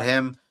and got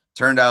him.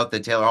 Turned out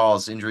that Taylor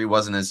Hall's injury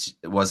wasn't as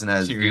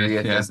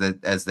serious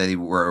as they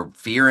were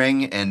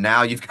fearing, and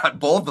now you've got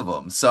both of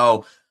them.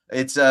 So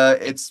it's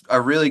a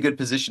really good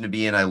position to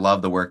be in. I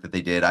love the work that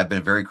they did. I've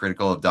been very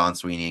critical of Don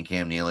Sweeney and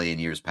Cam Neely in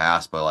years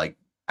past, but like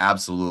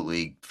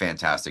absolutely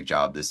fantastic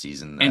job this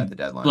season at the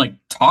deadline. Like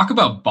talk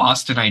about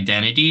Boston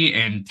identity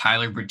and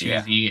Tyler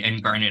Bertuzzi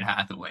and Garnet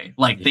Hathaway.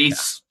 Like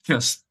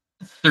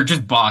they're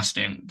just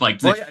Boston, like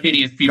the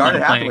shittiest people Garnet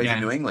to play Hathaway's against.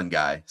 a New England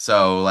guy,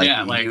 so like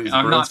he was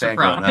I'm not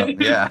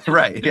surprised. Yeah,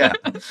 right. Yeah.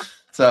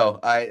 So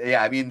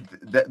I mean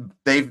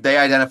they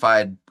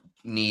identified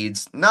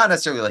needs, not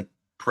necessarily like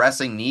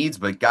pressing needs,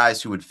 but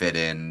guys who would fit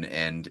in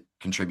and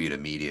contribute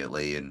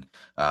immediately, and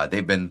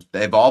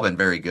they've all been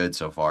very good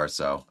so far.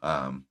 So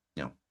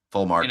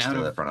full marks to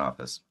the front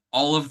office.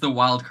 All of the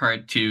wild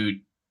card to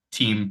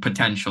team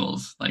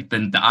potentials, like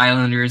the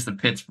Islanders, the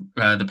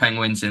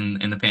Penguins,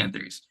 and the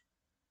Panthers.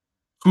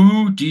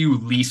 Who do you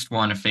least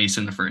want to face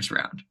in the first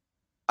round?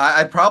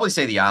 I'd probably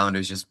say the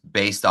Islanders, just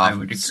based off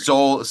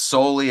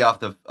solely off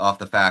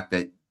the fact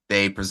that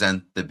they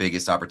present the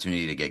biggest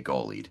opportunity to get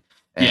goalied.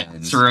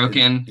 And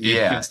Sorokin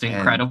is just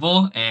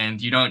incredible, and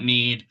you don't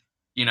need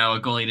a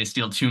goalie to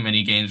steal too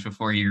many games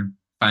before you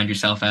find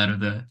yourself out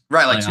of the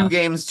playoffs.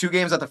 Like two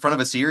games at the front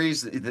of a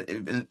series,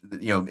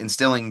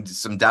 instilling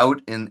some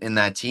doubt in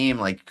that team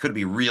like could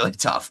be really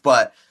tough,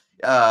 but.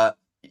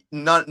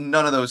 None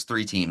of those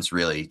three teams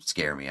really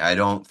scare me. I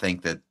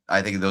think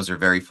those are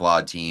very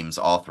flawed teams,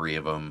 all three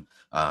of them.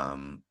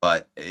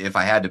 But if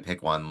I had to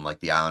pick one, like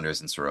the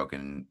Islanders and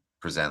Sorokin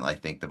present, I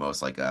think the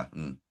most like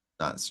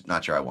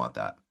not sure I want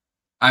that.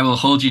 I will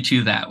hold you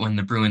to that when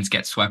the Bruins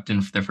get swept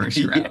in the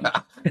first round.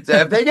 So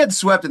if they get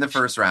swept in the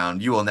first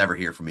round, you will never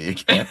hear from me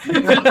again.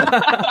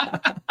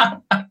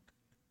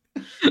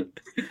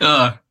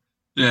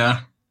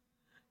 Yeah.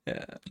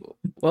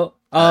 Well,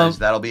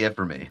 that'll be it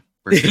for me.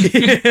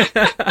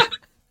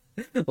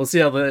 We'll see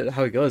how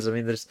it goes. I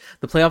mean,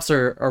 the playoffs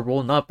are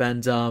rolling up,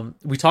 and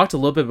we talked a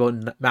little bit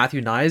about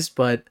Matthew Nyes,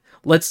 but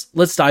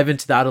let's dive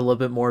into that a little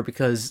bit more,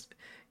 because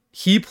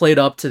he played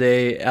up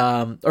today,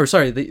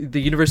 the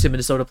University of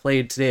Minnesota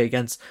played today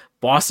against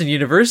Boston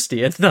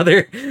University,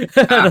 another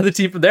another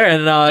team from there,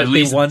 and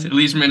they won. At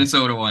least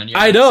Minnesota won. Yeah,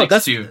 I know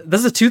 6-2.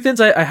 that's the two things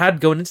I had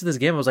going into this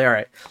game. I was like, all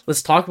right,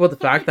 let's talk about the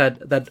fact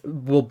that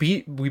we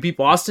beat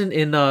Boston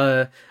in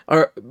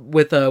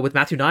with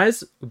Matthew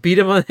Nyes, beat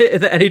him in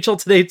the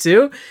NHL today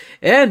too,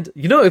 and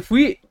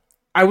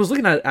I was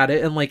looking at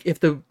it, and like if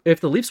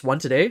the Leafs won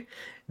today,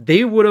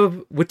 they would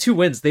have, with 2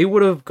 wins, they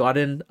would have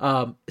gotten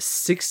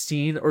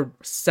 16 or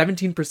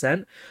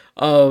 17%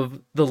 of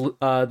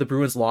the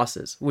Bruins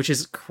losses, which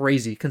is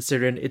crazy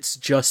considering it's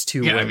just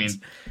 2 wins. I mean,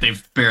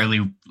 they've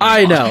barely.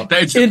 I know.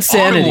 That's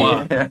insanity.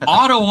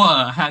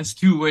 Ottawa has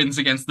 2 wins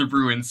against the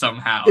Bruins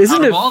somehow. Isn't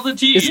out it of all the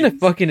teams? Isn't it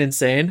fucking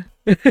insane?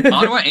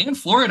 Ottawa and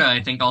Florida,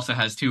 I think, also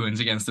has 2 wins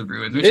against the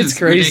Bruins, which is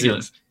crazy.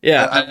 ridiculous.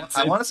 Yeah,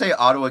 I want to say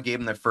Ottawa gave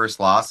them their first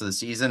loss of the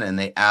season, and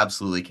they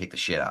absolutely kicked the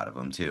shit out of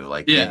them too.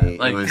 Like, it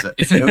was a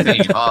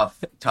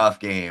tough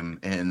game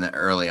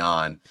early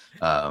on.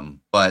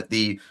 But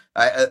the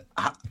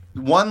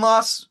one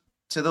loss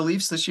to the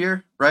Leafs this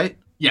year, right?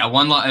 Yeah,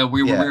 one loss.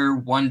 We were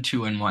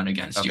 1-2-1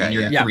 against you, and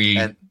you're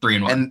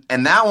 3-1.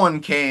 And that one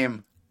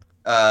came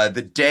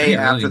the day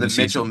after the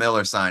Mitchell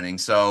Miller signing,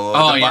 so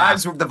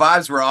the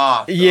vibes were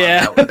off.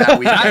 That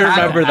week. I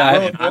remember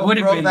that. I would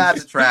have been that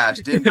to trash.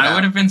 I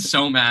would have been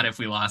so mad if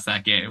we lost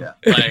that game.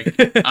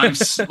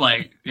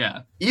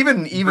 Yeah.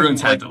 Even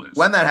Bruins had to lose.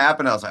 When that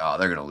happened, I was like, oh,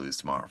 they're gonna lose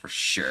tomorrow for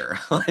sure.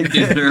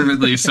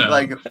 Deservedly so.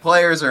 Like,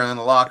 players are in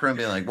the locker room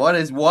being like,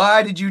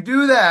 why did you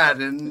do that?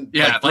 And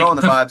throwing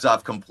the vibes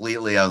off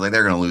completely. I was like,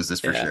 they're gonna lose this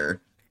for sure.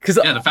 Because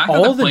the fact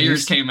that the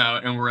players came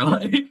out and were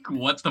like,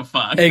 what the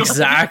fuck?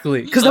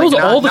 Exactly. Because that was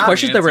all the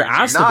questions that were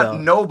asked about.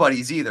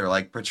 Nobody's either.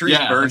 Like, Patrice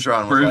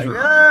Bergeron was like,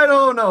 I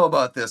don't know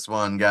about this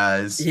one,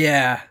 guys.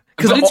 Yeah.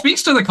 But it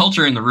speaks to the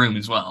culture in the room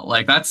as well.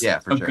 Like, that's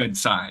good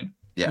sign.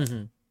 Yeah.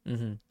 Mm-hmm.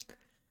 Mm-hmm.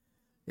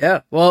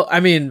 Yeah. Well,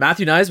 I mean,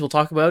 Matthew Nyes, we'll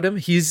talk about him.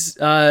 He's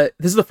this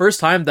is the first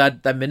time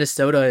that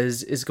Minnesota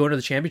is going to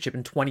the championship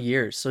in 20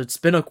 years. So it's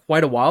been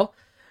quite a while.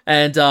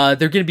 And they're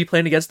going to be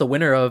playing against the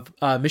winner of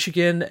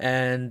Michigan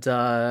and...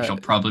 She'll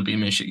probably be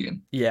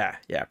Michigan. Yeah,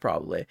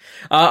 probably.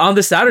 On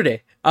this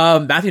Saturday,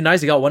 Matthew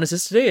Nyes, he got 1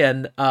 assist today,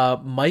 and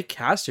Mike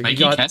Castor.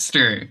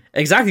 Kester.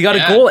 Exactly, got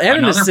a goal and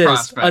an assist.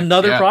 Prospect,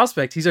 another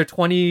prospect. He's our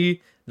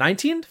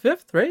 2019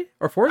 5th, right?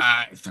 Or 4th?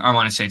 I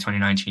want to say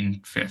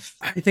 2019 5th.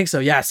 I think so,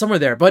 yeah, somewhere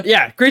there. But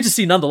yeah, great to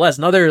see nonetheless.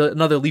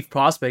 Another Leaf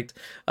prospect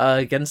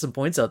getting some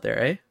points out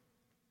there, eh?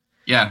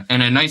 Yeah,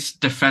 and a nice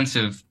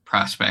defensive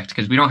prospect,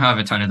 because we don't have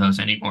a ton of those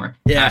anymore.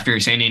 Yeah. After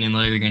Sandin and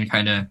Liljegren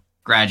kind of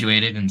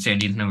graduated and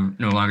Sandin's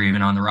no longer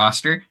even on the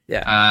roster.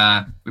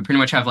 Yeah. We pretty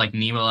much have like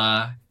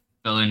Niemela,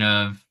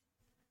 Villeneuve,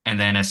 and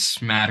then a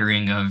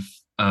smattering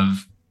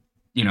of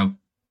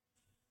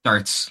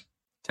darts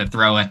to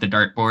throw at the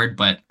dartboard,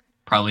 but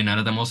probably none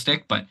of them will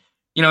stick. But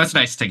it's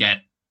nice to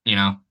get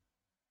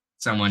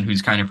someone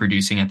who's kind of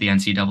producing at the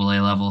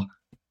NCAA level.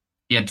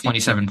 He had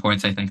 27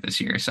 points, I think, this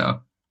year,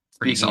 so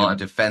pretty Speaking solid. Of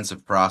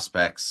defensive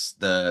prospects,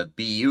 the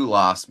BU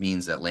loss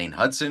means that Lane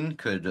Hudson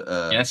could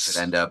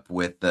end up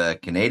with the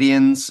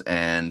Canadians,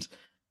 and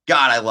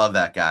God, I love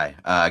that guy.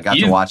 Got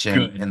to watch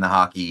him in the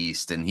Hockey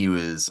East, and he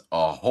was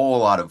a whole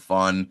lot of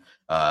fun.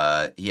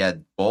 He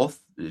had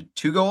both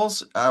 2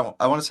 goals, I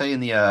want to say,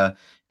 in the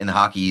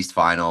Hockey East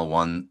final,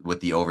 one with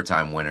the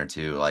overtime winner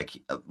too. Like,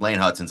 Lane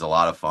Hudson's a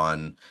lot of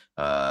fun.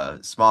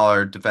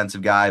 Smaller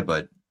defensive guy,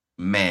 but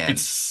man, it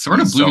sort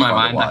of blew my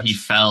mind that he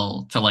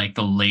fell to like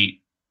the late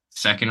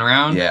second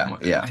round.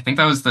 Yeah. I think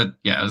that was it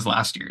was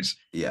last year's.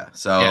 Yeah.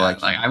 So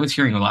like I was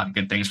hearing a lot of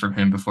good things from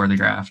him before the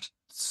draft.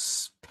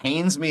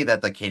 Pains me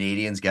that the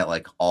Canadians get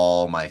like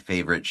all my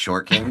favorite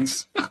short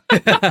kings.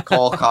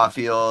 Cole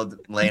Caulfield,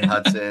 Lane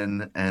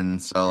Hudson,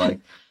 and so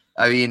like,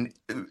 I mean,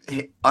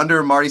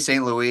 under Marty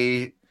St.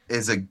 Louis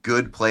is a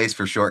good place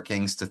for short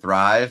kings to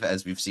thrive,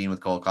 as we've seen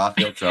with Cole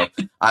Caulfield. So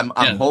I'm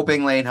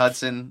hoping Lane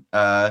Hudson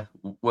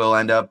will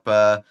end up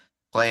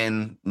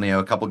playing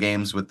a couple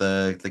games with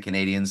the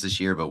Canadians this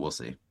year, but we'll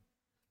see.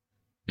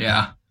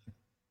 Yeah.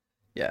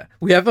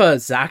 We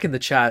have Zach in the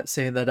chat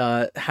saying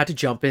that had to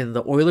jump in.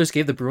 The Oilers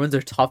gave the Bruins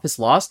their toughest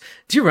loss.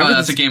 Do you remember?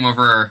 That's a game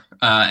over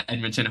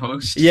Edmonton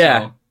host.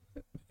 Yeah.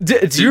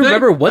 So. Do you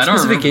remember what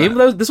specific game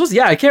this was?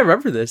 Yeah, I can't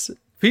remember this.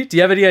 Pete, do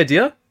you have any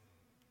idea?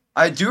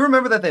 I do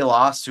remember that they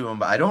lost to him,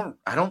 but I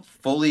don't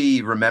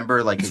fully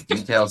remember like the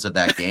details of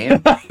that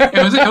game.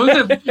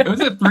 It was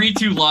a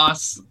 3-2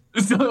 loss.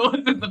 So it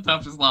wasn't the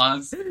toughest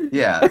loss.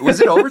 Yeah. Was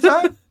it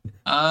overtime?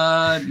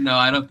 No,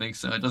 I don't think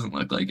so. It doesn't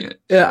look like it.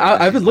 Yeah,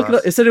 I've been looking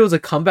up. It said it was a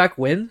comeback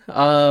win. It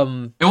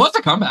was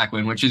a comeback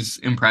win, which is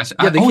impressive.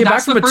 Yeah, they came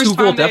back from a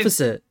 2-goal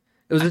deficit.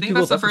 I think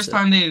that's the first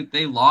time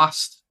they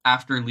lost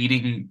after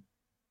leading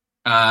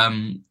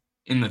in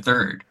the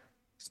third.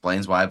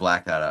 Explains why I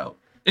blacked that out.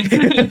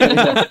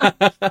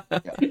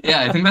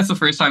 Yeah, I think that's the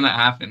first time that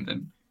happened.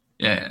 And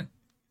yeah,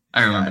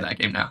 I remember that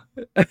game now.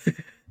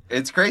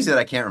 It's crazy that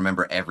I can't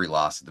remember every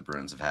loss that the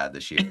Bruins have had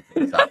this year.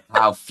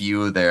 How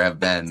few there have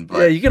been. But...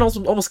 Yeah, you can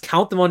also almost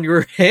count them on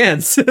your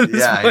hands.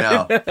 Yeah,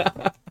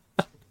 I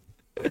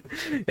know.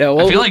 Yeah,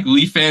 well, I feel like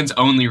Leaf fans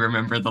only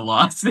remember the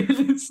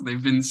losses.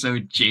 They've been so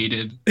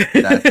jaded.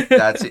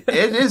 That's it.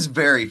 It is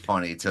very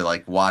funny to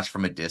like watch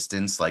from a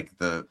distance, like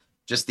the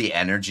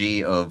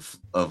energy of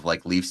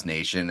like Leafs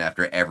Nation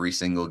after every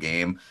single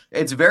game.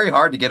 It's very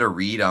hard to get a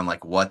read on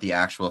like what the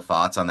actual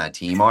thoughts on that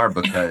team are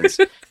because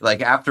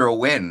like after a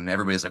win,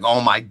 everybody's like,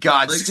 "Oh my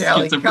God, Like,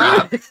 Stanley it's a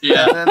Cup!" wrap.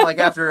 Yeah. And then like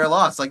after a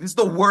loss, like this is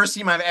the worst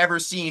team I've ever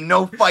seen.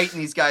 No fight in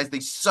these guys. They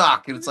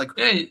suck. And it's like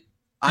Yeah,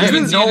 I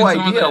have no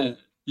idea.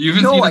 You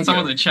even No seen in idea. some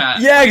of the chat.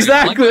 Yeah,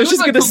 exactly. I was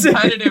just it was gonna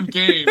a say. competitive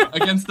game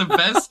against the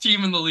best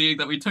team in the league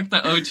that we took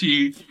the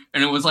OT,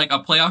 and it was like a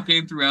playoff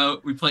game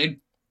throughout. We played.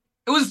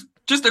 It was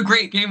just a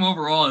great game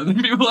overall, and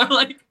then people are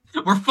like,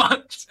 "We're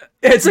fucked."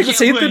 Yeah, it's We like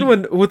the can't same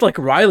win. thing with like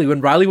Riley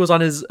when Riley was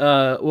on his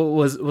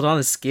was on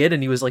his skid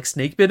and he was like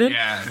snake bitten.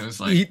 Yeah, it was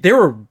like They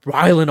were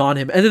riling on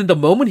him, and then the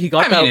moment he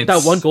got that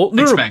it's one goal,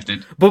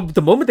 expected. but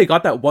the moment they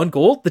got that one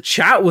goal, the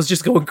chat was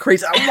just going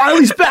crazy. "Oh,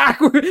 Riley's back.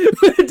 We're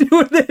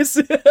doing this.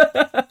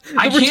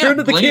 I The return can't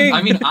of the blame. king."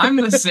 I mean, I'm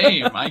the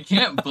same. I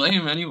can't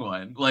blame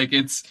anyone. Like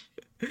it's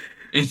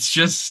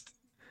just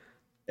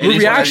It is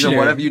reactionary.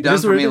 what have you It done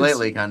is for what me it is.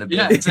 lately? Kind of.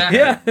 yeah, bit. exactly,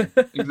 Yeah.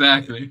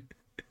 exactly.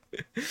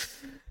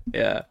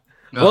 Yeah.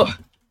 Ugh.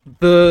 Well,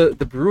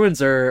 the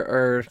Bruins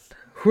are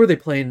who are they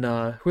playing?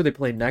 Who are they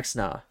playing next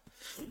now?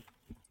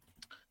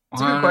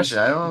 It's a good question.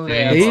 I don't know.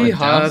 They the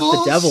have the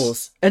Devils?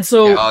 Devils, and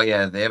so Oh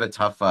yeah, they have a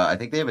tough. I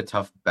think they have a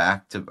tough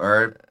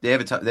they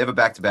have a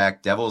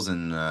back-to-back Devils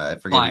and I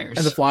forget. Flyers.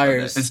 and the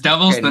Flyers. It's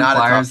Devils, Okay, then not a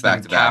tough Flyers, then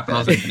back-to-back,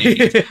 Capitals, then. and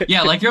Canadians.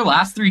 Yeah, like your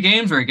last 3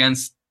 games are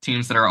against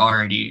teams that are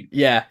already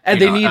Yeah, and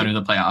you they know, need out of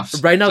the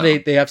playoffs. right now. So,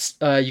 They have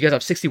you guys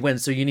have 60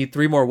 wins, so you need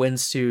 3 more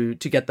wins to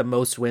get the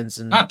most wins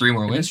in, not 3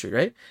 more in wins. history,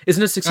 right?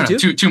 Isn't it No,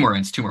 62? no, two more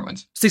wins. 2 more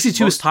wins.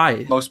 62 is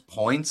tied. Most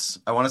points,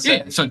 I want to say.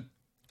 Yeah. So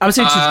I'm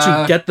saying to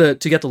Uh, get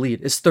the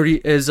lead is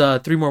 3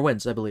 more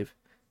wins, I believe.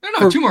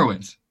 no, 2 more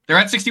wins. They're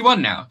at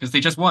 61 now because they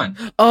just won.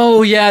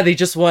 Oh yeah, they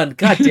just won.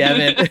 God damn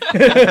it.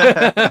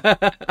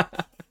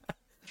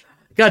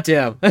 God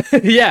damn.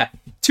 Yeah,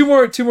 two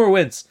more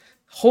wins.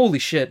 Holy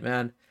shit,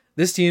 man.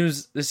 This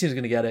team's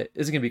gonna get it.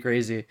 It's gonna be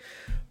crazy.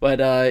 But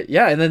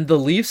yeah, and then the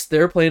Leafs,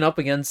 they're playing up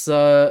against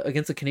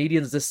the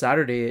Canadians this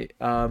Saturday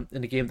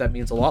in a game that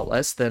means a lot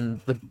less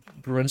than the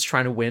Bruins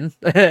trying to win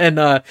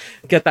and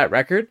get that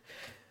record.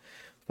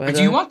 But,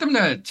 Do you want them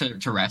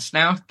to rest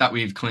now that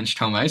we've clinched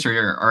home ice,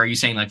 or are you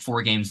saying like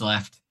 4 games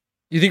left?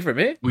 you think for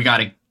me? We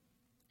gotta.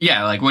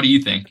 Yeah, like what do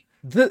you think?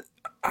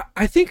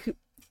 I think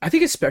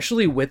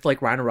especially with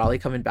like Ryan O'Reilly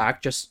coming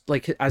back, just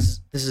like as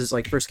this is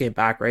like first game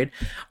back, right?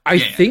 I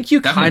Yeah, think you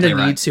definitely kind of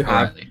play need to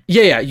have O'Reilly.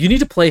 yeah, you need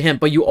to play him,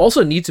 but you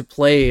also need to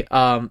play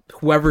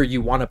whoever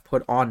you want to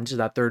put on into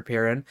that third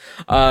pairing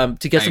to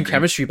get I some agree.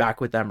 chemistry back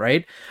with them,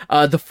 right?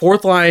 The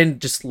fourth line,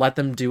 just let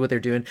them do what they're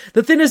doing.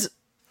 The thing is,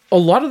 a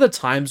lot of the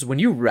times when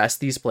you rest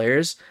these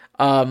players,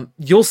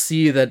 you'll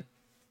see that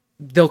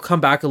they'll come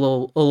back a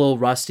little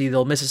rusty.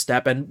 They'll miss a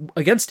step, and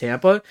against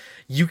Tampa,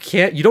 you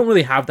don't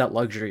really have that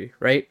luxury,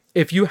 right?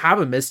 If you have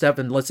a misstep,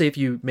 and let's say if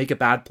you make a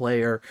bad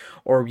play or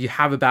you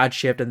have a bad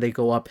shift and they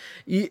go up,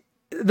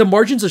 the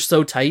margins are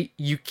so tight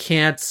you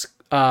can't.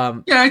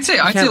 Yeah, I'd say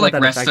can't let like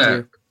that affect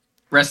you.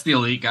 rest the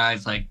elite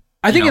guys. Like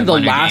I think in the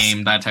win a last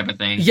game, that type of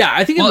thing. yeah,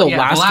 I think in the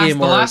last game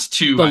the or last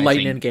 2, the I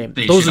Lightning think game,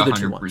 they those should are the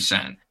 2 ones.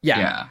 100%. Yeah.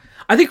 Yeah.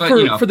 I think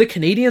But, for the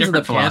Canadians and the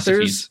different Panthers,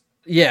 philosophies.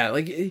 yeah,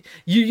 like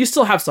you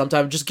still have some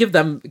time. Just give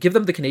them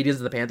the Canadians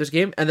and the Panthers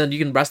game, and then you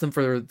can rest them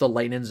for the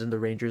Lightnings and the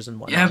Rangers and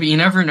whatnot. Yeah, but you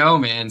never know,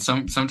 man.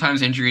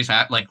 Sometimes injuries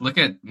happen. Like look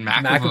at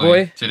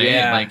McAvoy today.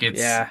 yeah, Like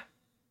it's yeah.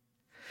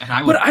 And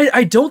I would But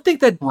I don't think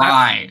that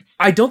cry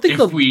I don't think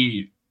if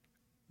we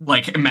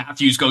like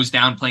Matthews goes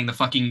down playing the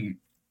fucking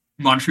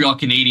Montreal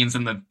Canadiens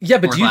in the yeah.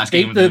 But fourth do you last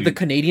game think of the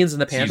Canadians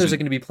and the Panthers season. are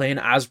going to be playing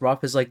as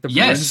rough as like the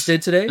Yes. Bruins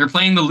did today? They're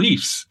playing the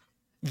Leafs.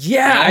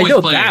 Yeah, They I always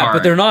know play that, hard.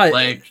 but they're not.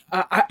 Like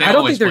I they don't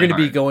always think they're play going to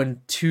be hard.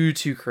 going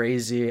too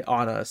crazy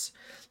on us.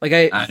 Like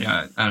I don't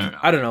know.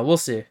 I don't know. We'll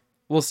see.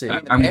 We'll see.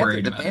 I'm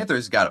worried The about it.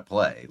 Panthers got to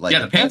play. Like Yeah,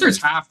 the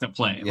Panthers have to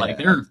play. Like Yeah.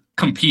 they're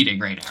competing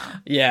right now.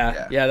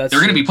 Yeah. That's They're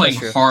going to true. be playing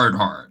That's true.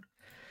 hard.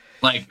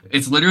 Like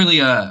it's literally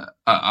a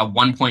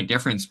 1 point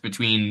difference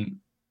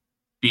between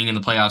being in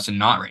the playoffs and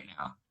not right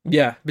now.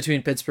 Yeah,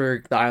 between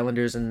Pittsburgh, the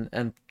Islanders, and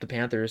the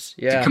Panthers.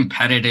 It's a Yeah.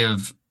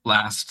 competitive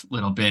last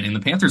little bit, and the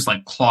Panthers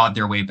like clawed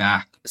their way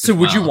back. So as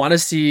would you well. want to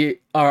see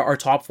our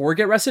top 4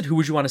 get rested? Who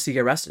would you want to see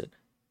get rested?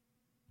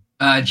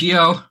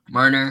 Gio,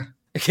 Marner?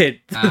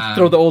 Okay,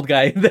 throw the old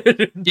guy in there.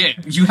 Yeah,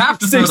 you have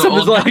to Save throw the some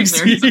of old his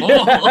guy in there. He's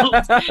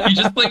legs. old. He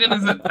just played in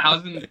his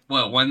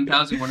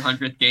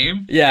 1,100th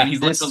game. Yeah. and he's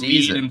like This the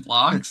season. lead in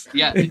blocks.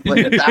 Yeah, like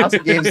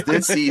 1,000 games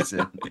this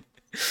season.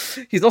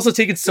 He's also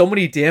taken so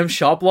many damn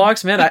shot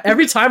blocks, man.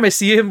 Every time I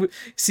see him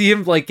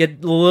like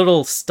get a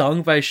little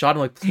stung by a shot, I'm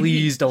like,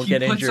 please don't He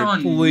get puts injured,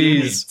 on please.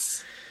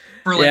 minutes.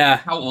 For like Yeah.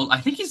 how old? I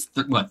think he's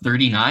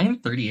 39,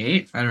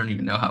 38. I don't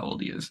even know how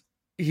old he is.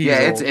 He's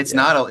Yeah, old, it's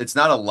not a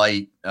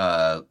light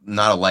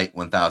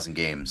 1,000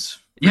 games.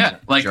 Yeah,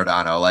 like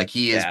Giordano, like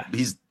he's Yeah.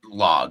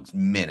 logs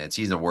minutes.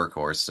 He's a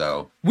workhorse.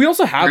 So we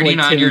also have like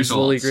 39 Taylor years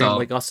old, Zilligreen, so-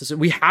 like us.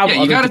 We have Yeah,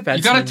 other you got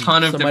defensemen, a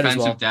ton of so might as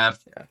defensive well.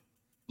 depth. Yeah.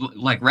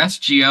 Like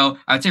rest Gio.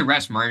 I'd say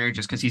rest Marner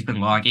just because he's been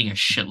logging a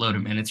shitload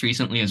of minutes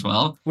recently as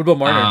well. What about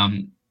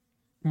Marner?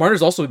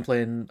 Marner's also been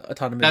playing a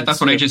ton of minutes. That's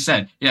what I just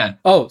said. Yeah.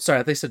 Oh, sorry.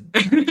 I think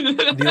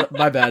I said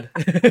my bad.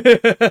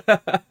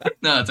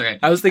 No, that's all right.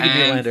 I was thinking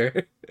And-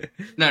 Nylander.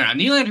 No,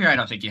 Nylander, I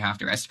don't think you have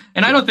to rest.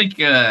 And I don't think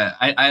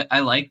I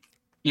like,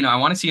 I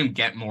want to see him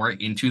get more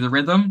into the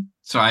rhythm,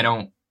 so I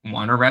don't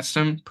want to rest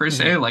him per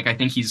se. Like I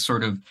think he's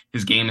sort of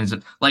his game is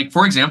like,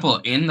 for example,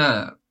 in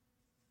the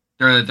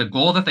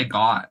goal that they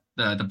got,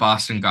 the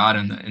Boston got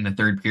in the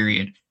third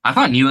period, I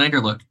thought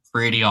Nylander looked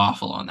pretty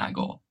awful on that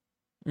goal.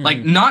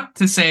 Like, not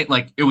to say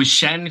like it was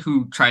Shen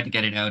who tried to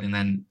get it out and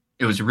then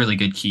it was a really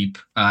good keep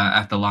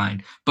at the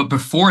line. But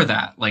before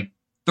that, like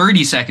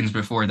 30 seconds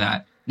before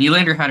that,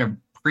 Nylander had a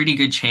pretty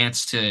good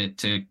chance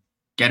to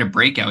get a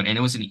breakout, and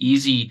it was an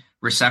easy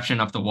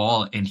reception up the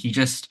wall, and it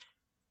just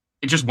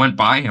went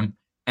by him.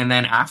 And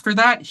then after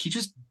that, he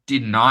just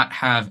did not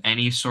have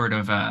any sort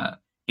of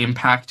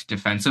impact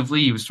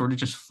defensively. He was sort of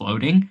just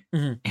floating,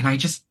 and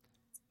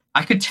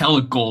I could tell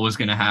a goal was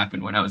going to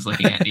happen when I was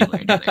looking at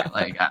Nylander there.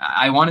 Like,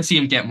 I want to see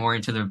him get more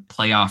into the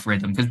playoff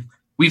rhythm because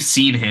we've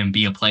seen him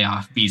be a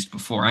playoff beast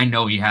before. I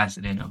know he has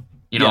it in him.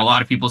 A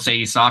lot of people say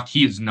he's soft.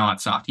 He is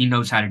not soft. He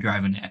knows how to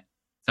drive a net.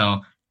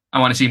 So I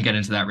want to see him get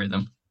into that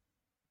rhythm.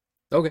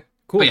 Okay,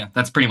 cool. But yeah,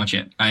 that's pretty much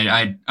it.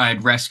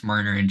 I'd rest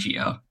Marner and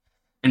Gio.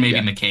 And maybe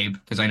McCabe,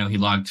 because I know he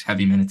logged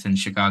heavy minutes in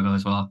Chicago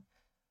as well.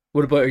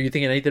 What about, are you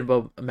thinking anything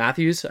about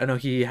Matthews? I know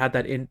he had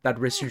that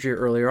wrist injury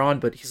earlier on,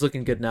 but he's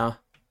looking good now.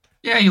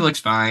 Yeah, he looks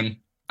fine.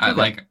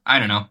 Okay. I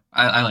don't know.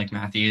 I like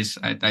Matthews.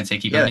 I'd say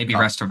keep him. Maybe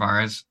rest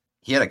Tavares.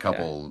 He had a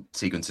couple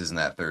sequences in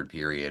that third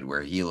period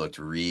where he looked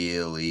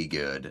really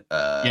good.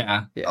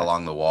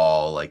 Along the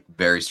wall, like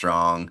very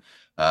strong.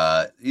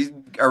 He's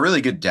a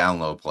really good down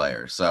low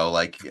player. So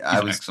like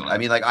excellent.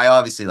 I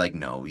obviously like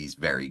know he's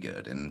very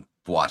good and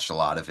watched a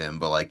lot of him,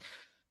 but like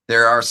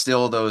there are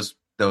still those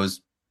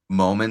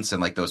moments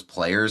and like those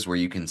players where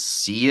you can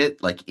see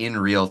it like in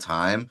real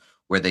time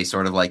where they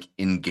sort of like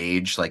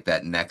engage like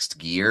that next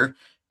gear.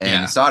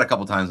 And I saw it a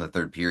couple times in the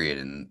third period,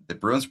 and the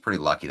Bruins are pretty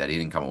lucky that he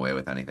didn't come away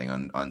with anything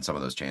on some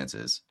of those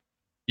chances.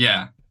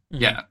 Yeah.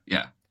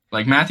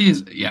 Like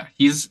Matthews,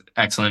 he's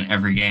excellent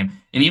every game.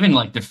 And even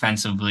like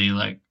defensively,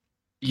 like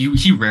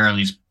he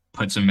rarely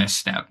puts a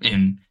misstep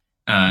in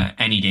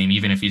any game,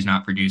 even if he's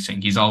not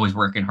producing. He's always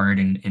working hard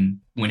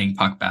in winning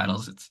puck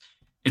battles.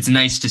 It's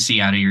nice to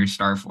see out of your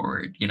star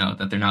forward,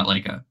 that they're not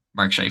like a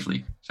Mark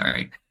Scheifele.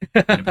 Sorry,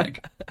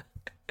 Winnipeg.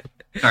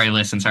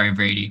 Sorry,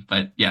 Brady.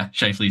 But yeah,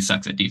 Scheifele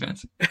sucks at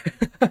defense.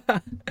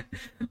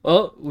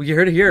 Well, you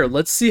heard it here.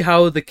 Let's see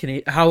how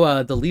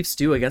the Leafs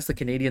do against the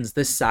Canadiens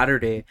this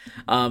Saturday.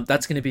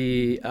 That's going to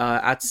be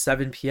at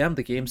 7 p.m.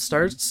 The game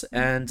starts,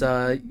 and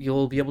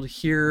you'll be able to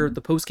hear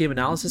the post-game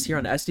analysis here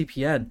on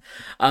SDPN.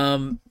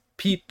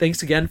 Pete,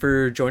 thanks again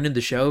for joining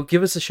the show.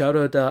 Give us a shout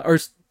out,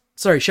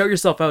 shout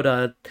yourself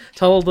out.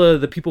 Tell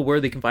the people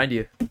where they can find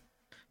you.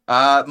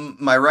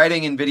 My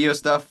writing and video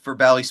stuff for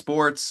Bally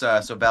Sports,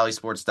 so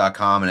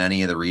ballysports.com and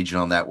any of the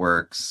regional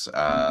networks.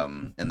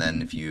 And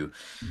then if you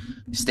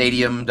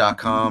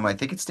stadium.com, I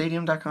think it's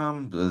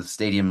stadium.com, the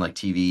stadium like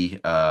TV,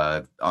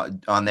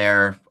 on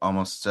there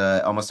almost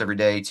every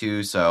day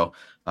too. So,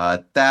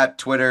 that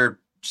Twitter,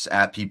 just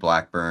at Pete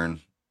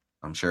Blackburn.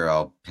 I'm sure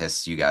I'll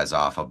piss you guys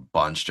off a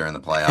bunch during the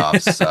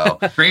playoffs. So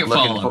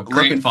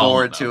looking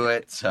forward to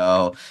it.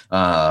 So,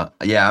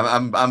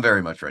 I'm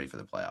very much ready for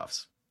the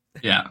playoffs.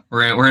 Yeah,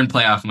 we're in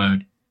playoff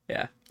mode.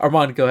 Yeah.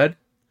 Armand, go ahead.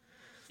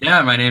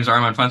 Yeah, my name's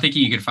Armand Funthicky.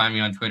 You can find me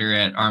on Twitter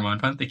at Armand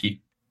Funthicky.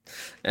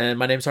 And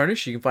my name's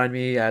Harnish. You can find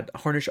me at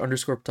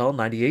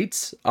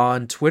Harnish_Patel98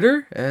 on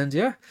Twitter. And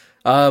yeah,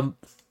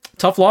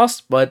 tough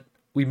loss, but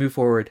we move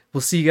forward. We'll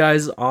see you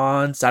guys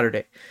on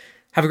Saturday.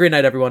 Have a great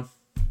night, everyone.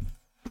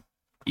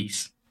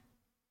 Peace.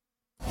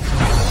 Game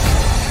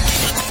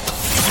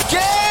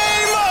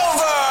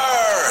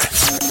over!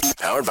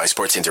 Powered by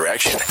Sports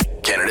Interaction,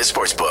 Canada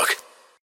Sportsbook.